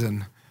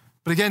citizen.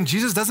 But again,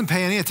 Jesus doesn't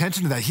pay any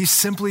attention to that. He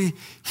simply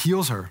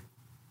heals her.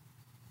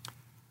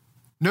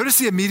 Notice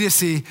the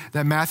immediacy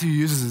that Matthew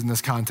uses in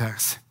this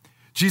context.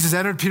 Jesus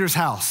entered Peter's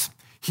house.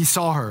 He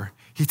saw her.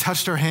 He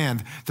touched her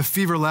hand. The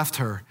fever left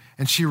her,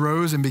 and she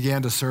rose and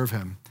began to serve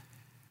him.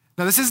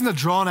 Now, this isn't a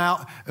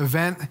drawn-out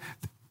event.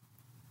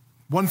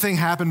 One thing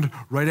happened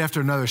right after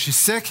another. She's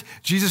sick,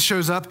 Jesus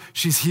shows up,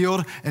 she's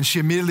healed, and she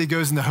immediately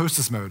goes into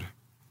hostess mode.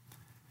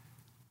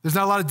 There's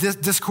not a lot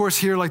of discourse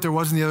here like there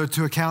was in the other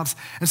two accounts.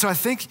 And so I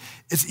think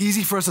it's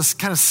easy for us to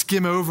kind of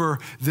skim over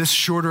this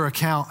shorter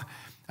account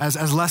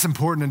as less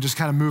important and just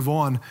kind of move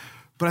on.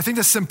 But I think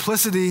the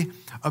simplicity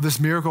of this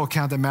miracle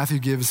account that Matthew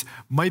gives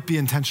might be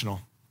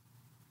intentional.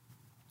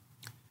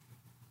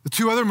 The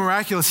two other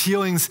miraculous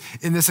healings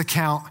in this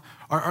account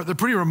they're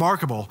pretty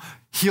remarkable.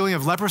 Healing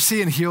of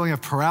leprosy and healing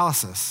of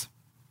paralysis.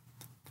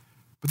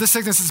 But this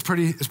sickness is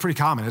pretty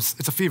common.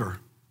 It's a fever.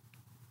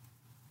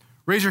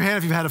 Raise your hand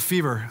if you've had a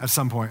fever at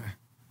some point.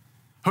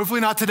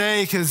 Hopefully not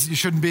today, because you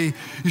shouldn't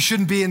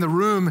be in the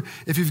room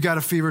if you've got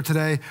a fever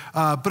today.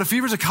 But a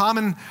fever is a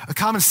common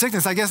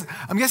sickness. I'm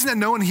guessing that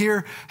no one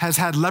here has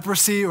had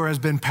leprosy or has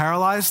been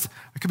paralyzed.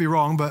 I could be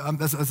wrong, but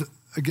that's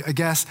a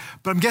guess.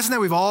 But I'm guessing that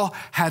we've all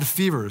had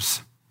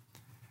fevers.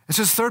 And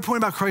so the third point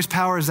about Christ's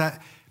power is that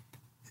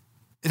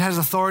it has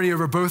authority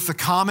over both the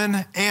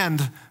common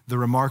and the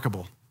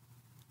remarkable.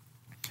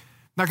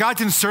 Now, God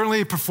can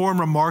certainly perform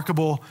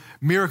remarkable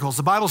miracles.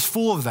 The Bible's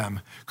full of them,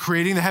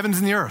 creating the heavens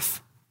and the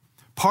earth,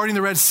 parting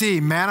the Red Sea,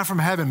 manna from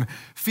heaven,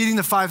 feeding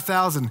the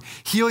 5,000,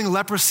 healing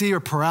leprosy or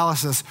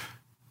paralysis,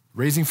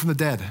 raising from the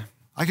dead.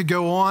 I could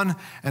go on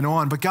and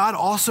on, but God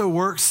also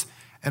works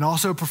and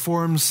also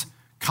performs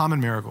common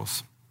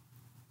miracles.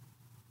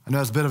 I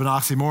know it's a bit of an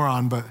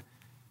oxymoron, but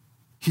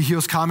he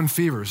heals common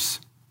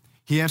fevers.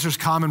 He answers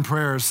common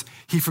prayers.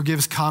 He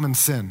forgives common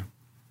sin.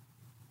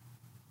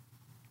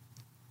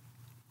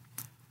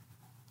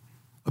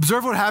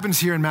 Observe what happens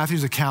here in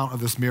Matthew's account of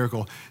this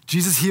miracle.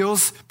 Jesus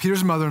heals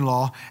Peter's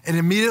mother-in-law, and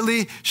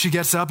immediately she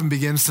gets up and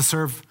begins to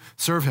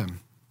serve him.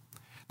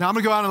 Now, I'm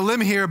going to go out on a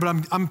limb here,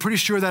 but I'm pretty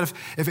sure that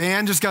if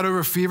Ann just got over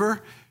a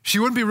fever, she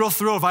wouldn't be real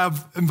thrilled if I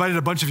invited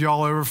a bunch of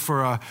y'all over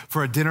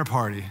for a dinner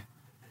party.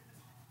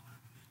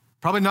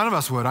 Probably none of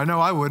us would. I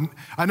know I wouldn't.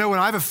 I know when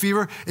I have a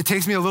fever, it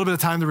takes me a little bit of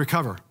time to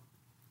recover.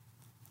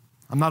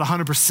 I'm not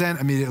 100%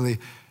 immediately.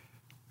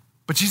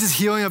 But Jesus'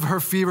 healing of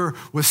her fever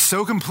was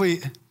so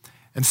complete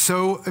and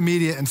so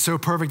immediate and so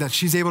perfect that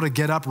she's able to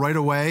get up right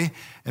away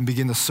and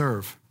begin to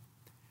serve.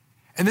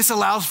 And this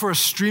allows for a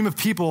stream of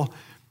people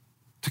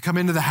to come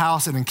into the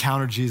house and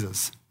encounter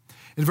Jesus.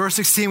 In verse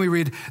 16, we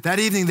read, that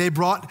evening they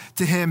brought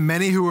to him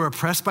many who were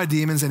oppressed by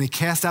demons, and he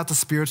cast out the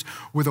spirits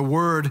with a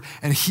word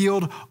and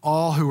healed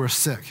all who were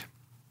sick.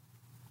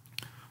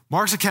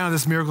 Mark's account of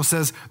this miracle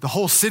says the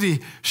whole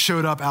city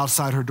showed up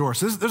outside her door.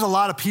 So there's a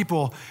lot of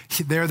people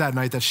there that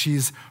night that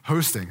she's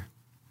hosting.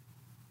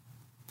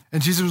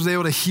 And Jesus was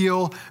able to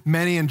heal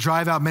many and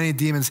drive out many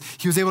demons.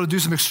 He was able to do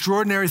some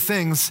extraordinary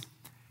things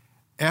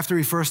after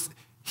he first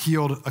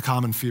healed a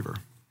common fever.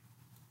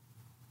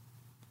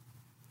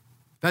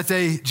 That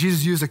day,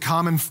 Jesus used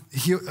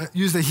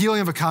the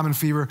healing of a common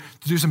fever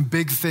to do some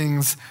big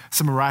things,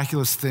 some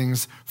miraculous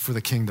things for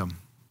the kingdom.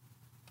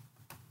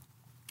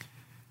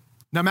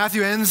 Now,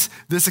 Matthew ends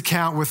this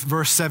account with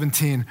verse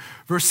 17.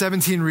 Verse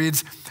 17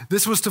 reads,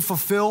 this was to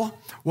fulfill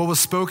what was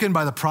spoken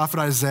by the prophet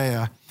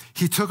Isaiah.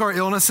 He took our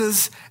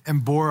illnesses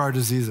and bore our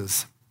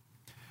diseases.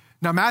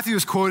 Now, Matthew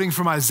is quoting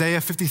from Isaiah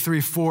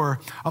 53:4.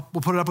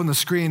 We'll put it up on the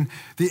screen.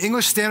 The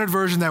English Standard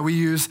Version that we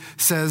use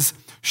says,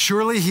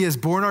 surely he has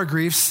borne our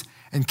griefs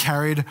and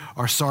carried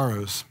our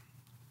sorrows.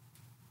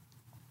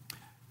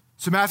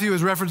 So Matthew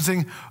is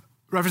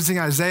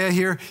referencing Isaiah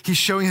here. He's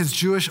showing his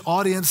Jewish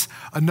audience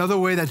another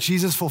way that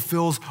Jesus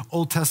fulfills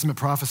Old Testament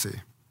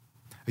prophecy.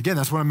 Again,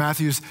 that's one of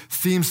Matthew's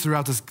themes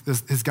throughout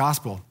his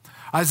gospel.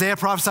 Isaiah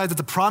prophesied that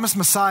the promised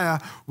Messiah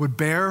would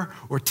bear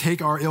or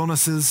take our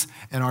illnesses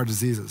and our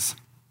diseases.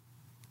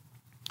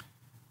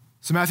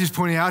 So Matthew's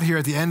pointing out here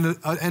at the end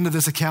of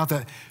this account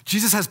that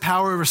Jesus has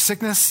power over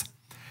sickness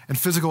and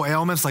physical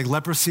ailments like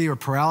leprosy or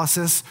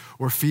paralysis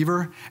or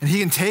fever, and he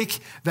can take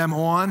them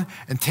on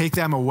and take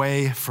them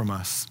away from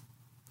us,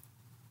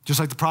 just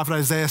like the prophet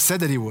Isaiah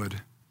said that he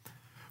would.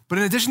 But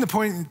in addition to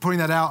pointing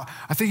that out,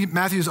 I think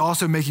Matthew is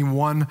also making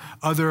one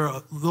other,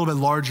 a little bit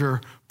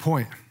larger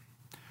point.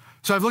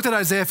 So I've looked at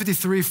Isaiah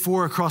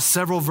 53:4 across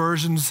several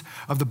versions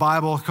of the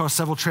Bible, across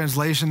several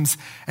translations,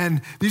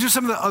 and these are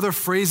some of the other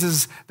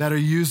phrases that are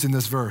used in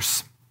this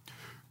verse.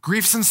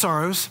 Griefs and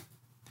sorrows,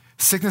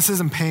 sicknesses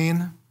and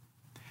pain,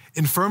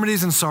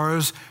 infirmities and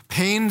sorrows,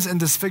 pains and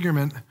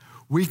disfigurement,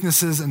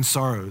 weaknesses and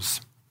sorrows.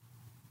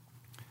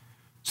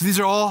 So these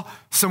are all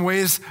some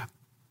ways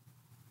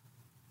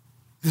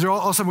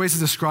to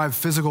describe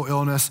physical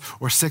illness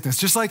or sickness.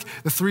 Just like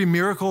the three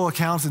miracle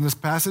accounts in this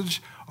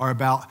passage are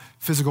about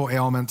physical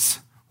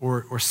ailments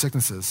or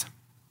sicknesses.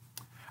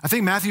 I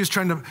think Matthew is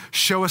trying to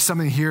show us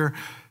something here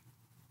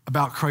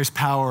about Christ's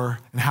power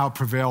and how it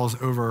prevails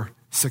over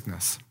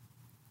sickness.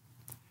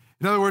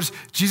 In other words,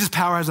 Jesus'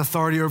 power has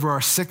authority over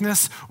our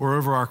sickness or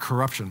over our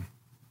corruption.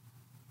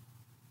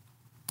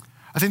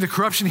 I think the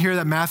corruption here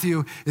that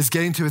Matthew is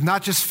getting to is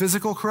not just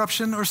physical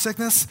corruption or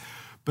sickness,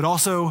 but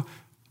also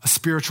a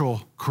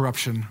spiritual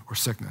corruption or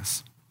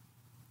sickness.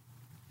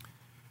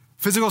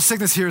 Physical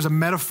sickness here is a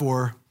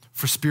metaphor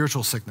for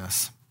spiritual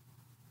sickness.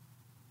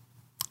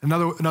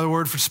 Another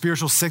word for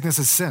spiritual sickness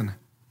is sin.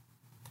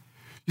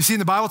 You see, in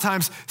the Bible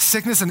times,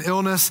 sickness and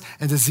illness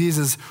and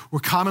diseases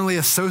were commonly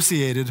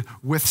associated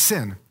with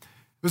sin.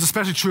 It was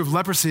especially true of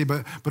leprosy,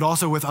 but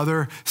also with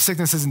other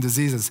sicknesses and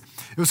diseases.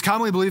 It was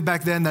commonly believed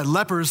back then that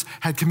lepers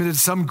had committed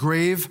some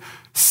grave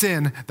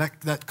sin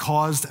that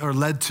caused or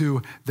led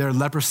to their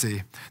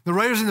leprosy. The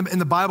writers in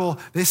the Bible,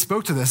 they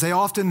spoke to this. They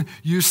often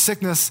used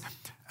sickness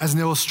as an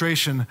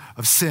illustration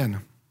of sin.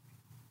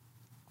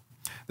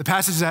 The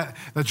passage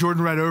that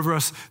Jordan read over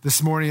us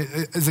this morning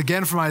is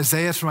again from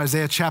Isaiah. It's from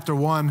Isaiah chapter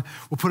 1.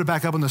 We'll put it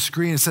back up on the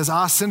screen. It says,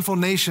 "Ah, sinful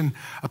nation,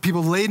 a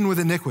people laden with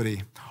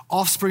iniquity,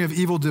 offspring of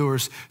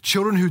evildoers,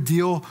 children who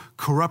deal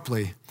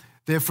corruptly.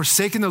 They have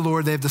forsaken the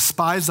Lord. They have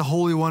despised the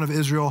Holy One of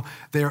Israel.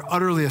 They are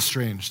utterly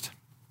estranged.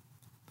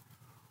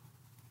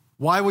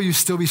 Why will you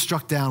still be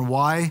struck down?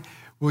 Why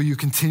will you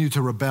continue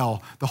to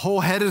rebel? The whole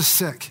head is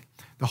sick,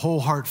 the whole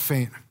heart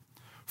faint.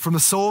 From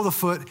the sole of the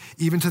foot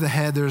even to the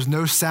head, there is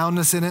no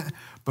soundness in it,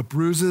 but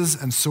bruises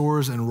and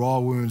sores and raw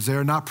wounds. They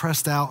are not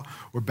pressed out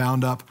or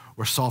bound up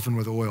or softened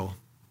with oil."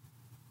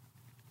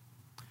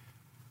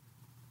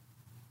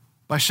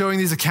 By showing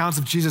these accounts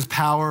of Jesus'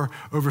 power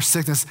over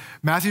sickness,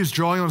 Matthew is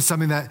drawing on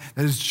something that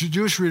his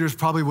Jewish readers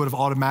probably would have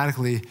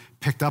automatically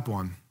picked up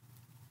on.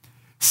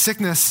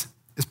 Sickness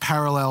is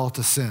parallel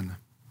to sin.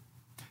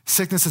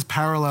 Sickness is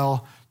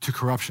parallel to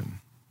corruption.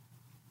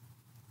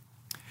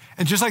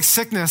 And just like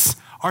sickness,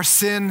 our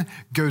sin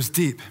goes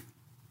deep.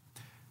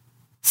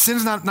 Sin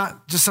is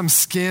not just some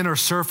skin or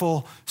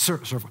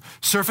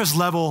surface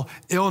level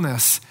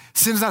illness.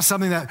 Sin is not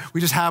something that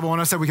we just have on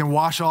us that we can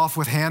wash off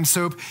with hand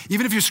soap.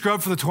 Even if you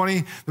scrub for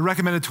the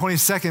recommended 20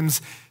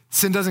 seconds,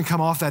 sin doesn't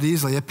come off that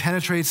easily. It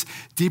penetrates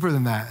deeper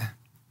than that.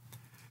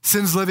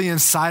 Sin's living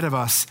inside of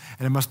us,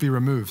 and it must be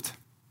removed.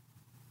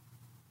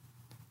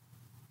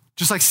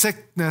 Just like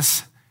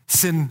sickness,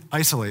 sin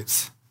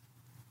isolates.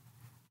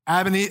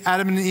 Adam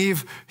and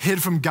Eve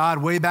hid from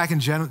God way back in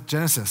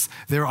Genesis.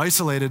 They were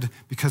isolated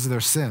because of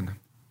their sin.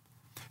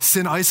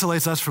 Sin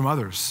isolates us from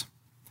others.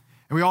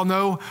 And we all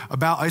know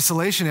about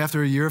isolation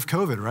after a year of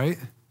COVID, right?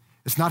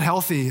 It's not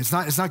healthy. It's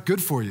not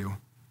good for you.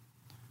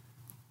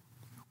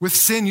 With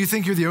sin, you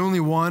think you're the only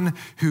one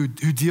who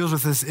deals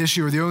with this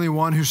issue or the only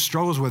one who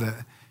struggles with it.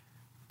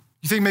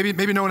 You think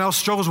maybe no one else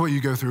struggles with what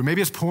you go through.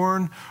 Maybe it's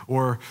porn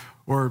or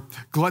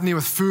gluttony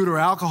with food or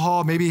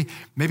alcohol. Maybe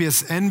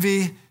it's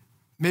envy.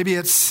 Maybe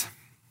it's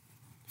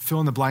fill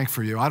in the blank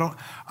for you. I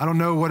don't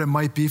know what it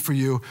might be for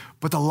you,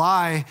 but the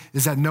lie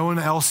is that no one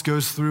else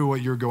goes through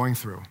what you're going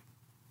through.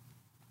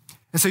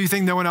 And so you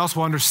think no one else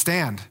will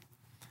understand,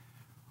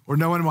 or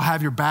no one will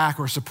have your back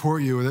or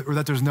support you, or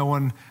that there's no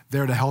one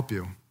there to help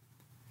you.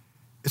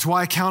 It's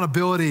why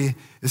accountability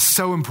is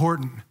so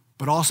important,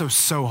 but also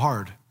so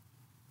hard.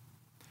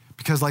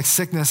 Because like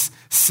sickness,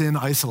 sin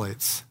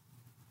isolates.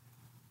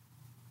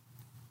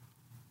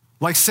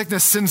 Like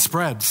sickness, sin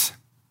spreads.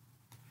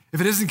 If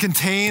it isn't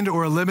contained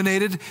or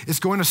eliminated, it's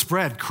going to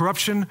spread.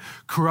 Corruption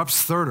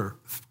corrupts further.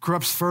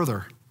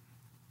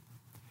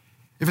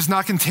 If it's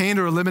not contained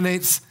or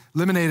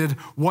eliminated,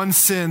 one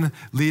sin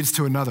leads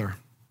to another.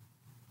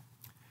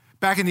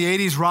 Back in the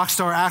 80s, rock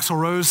star Axl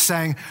Rose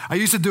sang, "I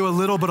used to do a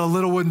little, but a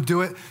little wouldn't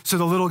do it, so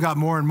the little got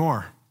more and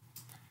more."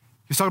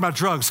 He's talking about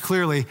drugs,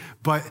 clearly,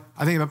 but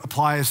I think it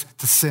applies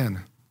to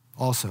sin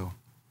also.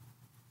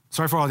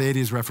 Sorry for all the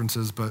 80s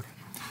references, but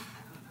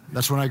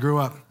that's when I grew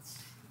up.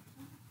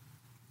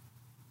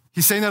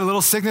 He's saying that a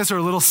little sickness or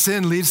a little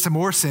sin leads to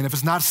more sin. If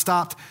it's not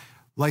stopped,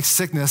 like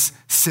sickness,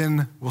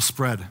 sin will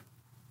spread.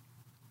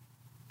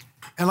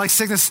 And like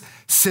sickness,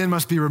 sin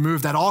must be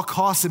removed. At all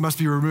costs, it must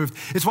be removed.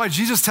 It's why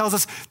Jesus tells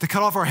us to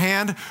cut off our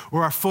hand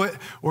or our foot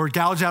or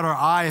gouge out our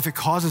eye if it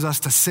causes us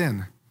to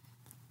sin.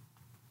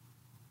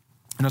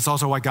 And that's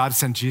also why God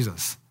sent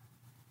Jesus.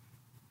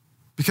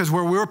 Because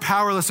where we're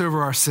powerless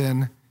over our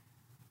sin,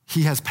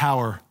 he has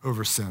power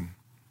over sin.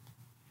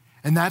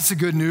 And that's the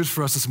good news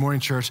for us this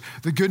morning, church.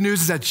 The good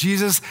news is that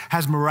Jesus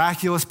has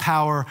miraculous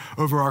power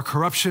over our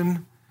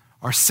corruption,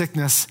 our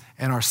sickness,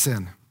 and our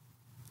sin.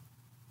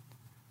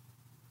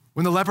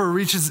 When the leper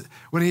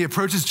when he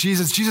approaches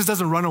Jesus, Jesus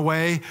doesn't run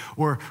away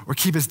or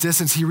keep his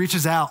distance. He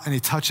reaches out and he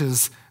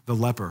touches the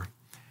leper.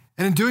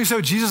 And in doing so,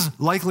 Jesus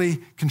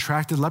likely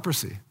contracted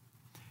leprosy.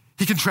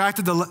 He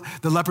contracted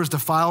the leper's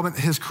defilement,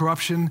 his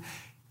corruption,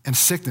 and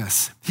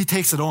sickness. He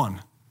takes it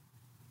on.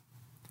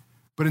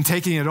 But in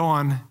taking it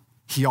on,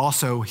 he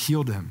also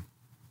healed him.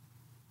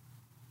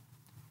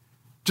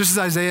 Just as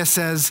Isaiah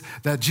says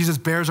that Jesus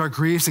bears our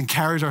griefs and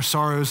carries our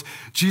sorrows,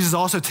 Jesus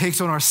also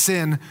takes on our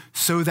sin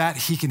so that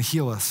he can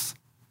heal us.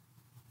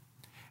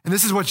 And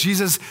this is what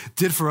Jesus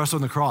did for us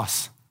on the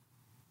cross.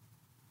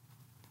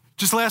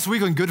 Just last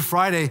week on Good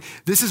Friday,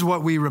 this is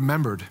what we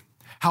remembered.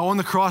 How on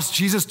the cross,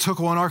 Jesus took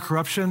on our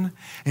corruption,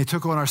 and he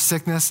took on our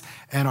sickness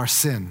and our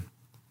sin.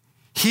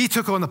 He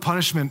took on the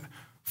punishment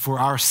for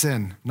our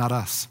sin, not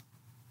us.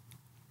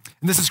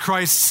 And this is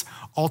Christ's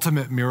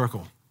ultimate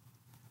miracle.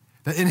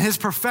 That in his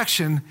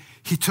perfection,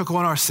 he took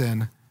on our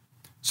sin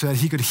so that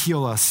he could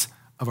heal us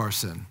of our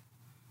sin.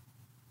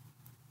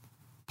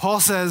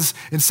 Paul says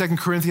in 2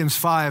 Corinthians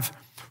 5,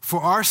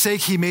 "For our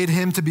sake he made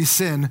him to be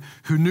sin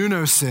who knew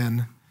no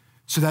sin,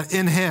 so that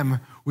in him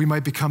we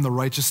might become the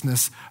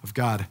righteousness of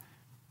God."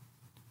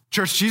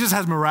 Church, Jesus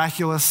has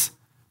miraculous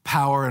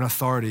power and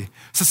authority.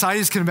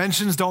 Society's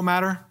conventions don't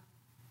matter.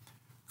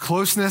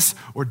 Closeness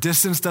or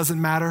distance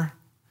doesn't matter.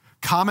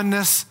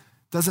 Commonness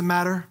doesn't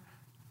matter.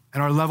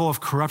 And our level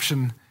of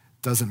corruption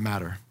doesn't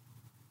matter.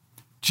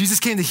 Jesus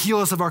came to heal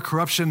us of our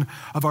corruption,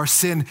 of our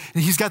sin,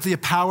 and he's got the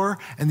power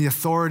and the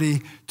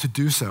authority to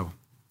do so.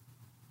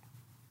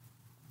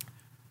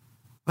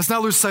 Let's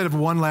not lose sight of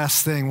one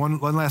last thing, one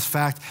last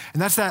fact,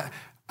 and that's that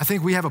I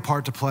think we have a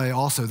part to play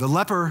also. The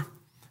leper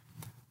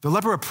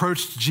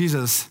approached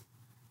Jesus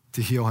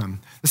to heal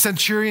him. The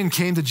centurion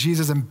came to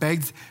Jesus and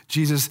begged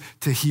Jesus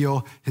to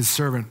heal his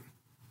servant.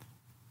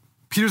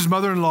 Peter's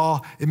mother-in-law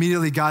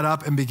immediately got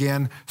up and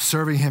began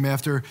serving him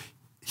after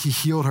he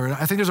healed her.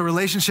 I think there's a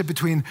relationship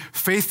between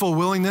faithful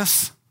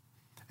willingness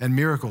and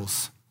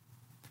miracles.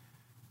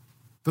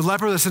 The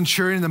leper, the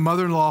centurion, the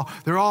mother-in-law,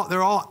 they're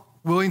all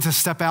willing to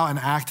step out and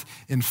act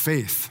in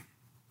faith.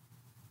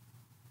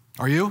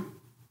 Are you?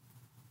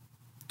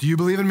 Do you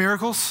believe in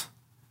miracles?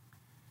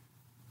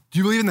 Do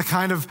you believe in the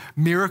kind of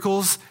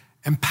miracles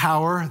and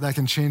power that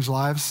can change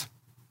lives?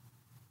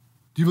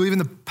 Do you believe in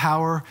the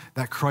power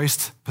that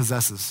Christ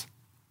possesses?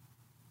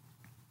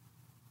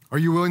 Are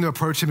you willing to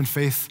approach him in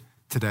faith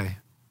today?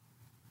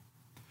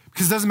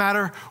 Because it doesn't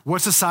matter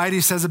what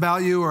society says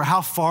about you or how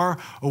far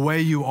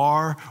away you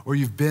are or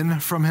you've been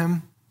from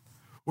him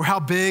or how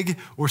big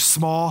or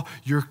small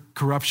your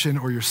corruption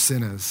or your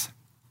sin is.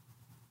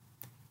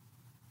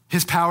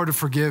 His power to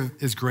forgive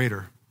is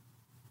greater.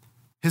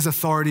 His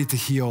authority to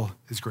heal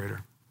is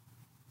greater.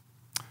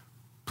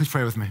 Please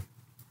pray with me.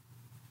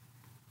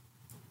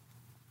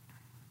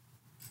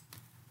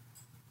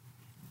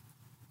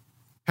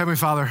 Heavenly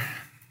Father,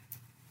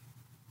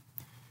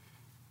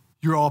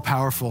 you're all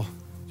powerful.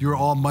 You're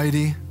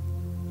almighty.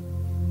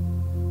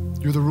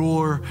 You're the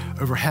ruler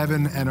over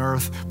heaven and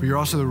earth, but you're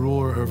also the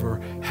ruler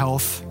over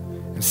health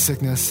and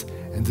sickness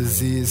and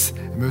disease.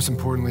 And most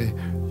importantly,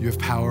 you have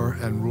power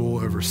and rule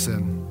over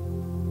sin.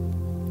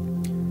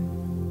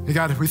 Hey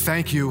God, we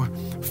thank you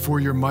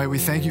for your might. We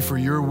thank you for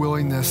your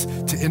willingness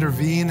to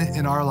intervene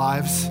in our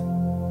lives,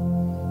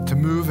 to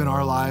move in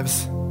our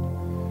lives,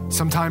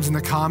 sometimes in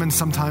the common,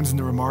 sometimes in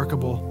the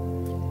remarkable,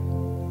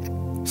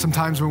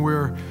 sometimes when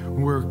we're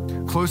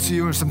close to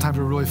you and sometimes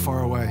we're really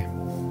far away.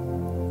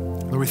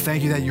 Lord, we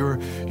thank you that you're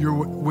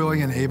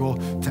willing and able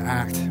to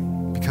act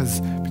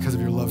because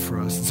of your love for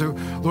us. And so,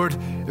 Lord,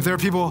 if there are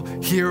people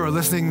here or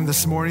listening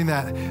this morning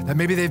that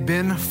maybe they've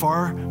been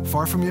far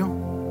from you,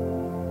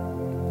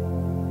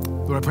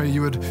 Lord, I pray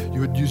you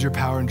would use your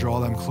power and draw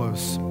them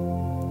close.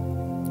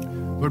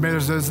 Lord, maybe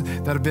there's those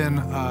that have been,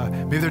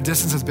 maybe their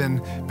distance has been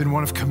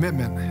one of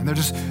commitment, and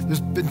there's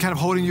been kind of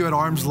holding you at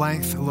arm's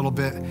length a little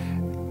bit.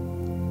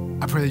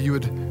 I pray that you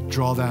would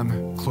draw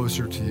them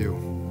closer to you.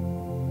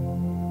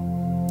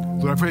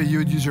 Lord, I pray that you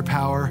would use your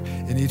power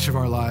in each of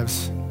our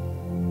lives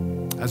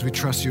as we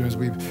trust you and as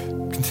we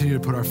continue to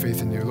put our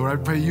faith in you. Lord, I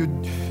pray we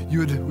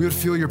would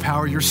feel your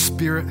power, your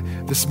spirit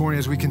this morning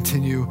as we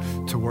continue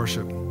to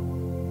worship.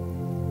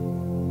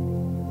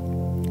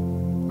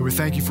 Lord, we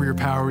thank you for your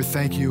power. We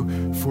thank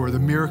you for the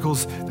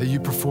miracles that you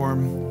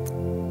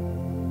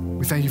perform.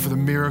 We thank you for the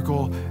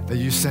miracle that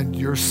you sent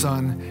your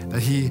son,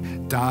 that he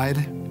died,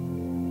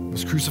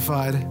 was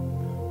crucified,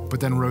 but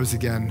then rose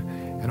again,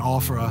 and all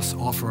for us,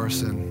 all for our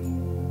sin.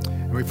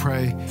 And we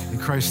pray in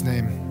Christ's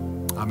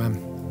name,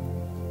 amen.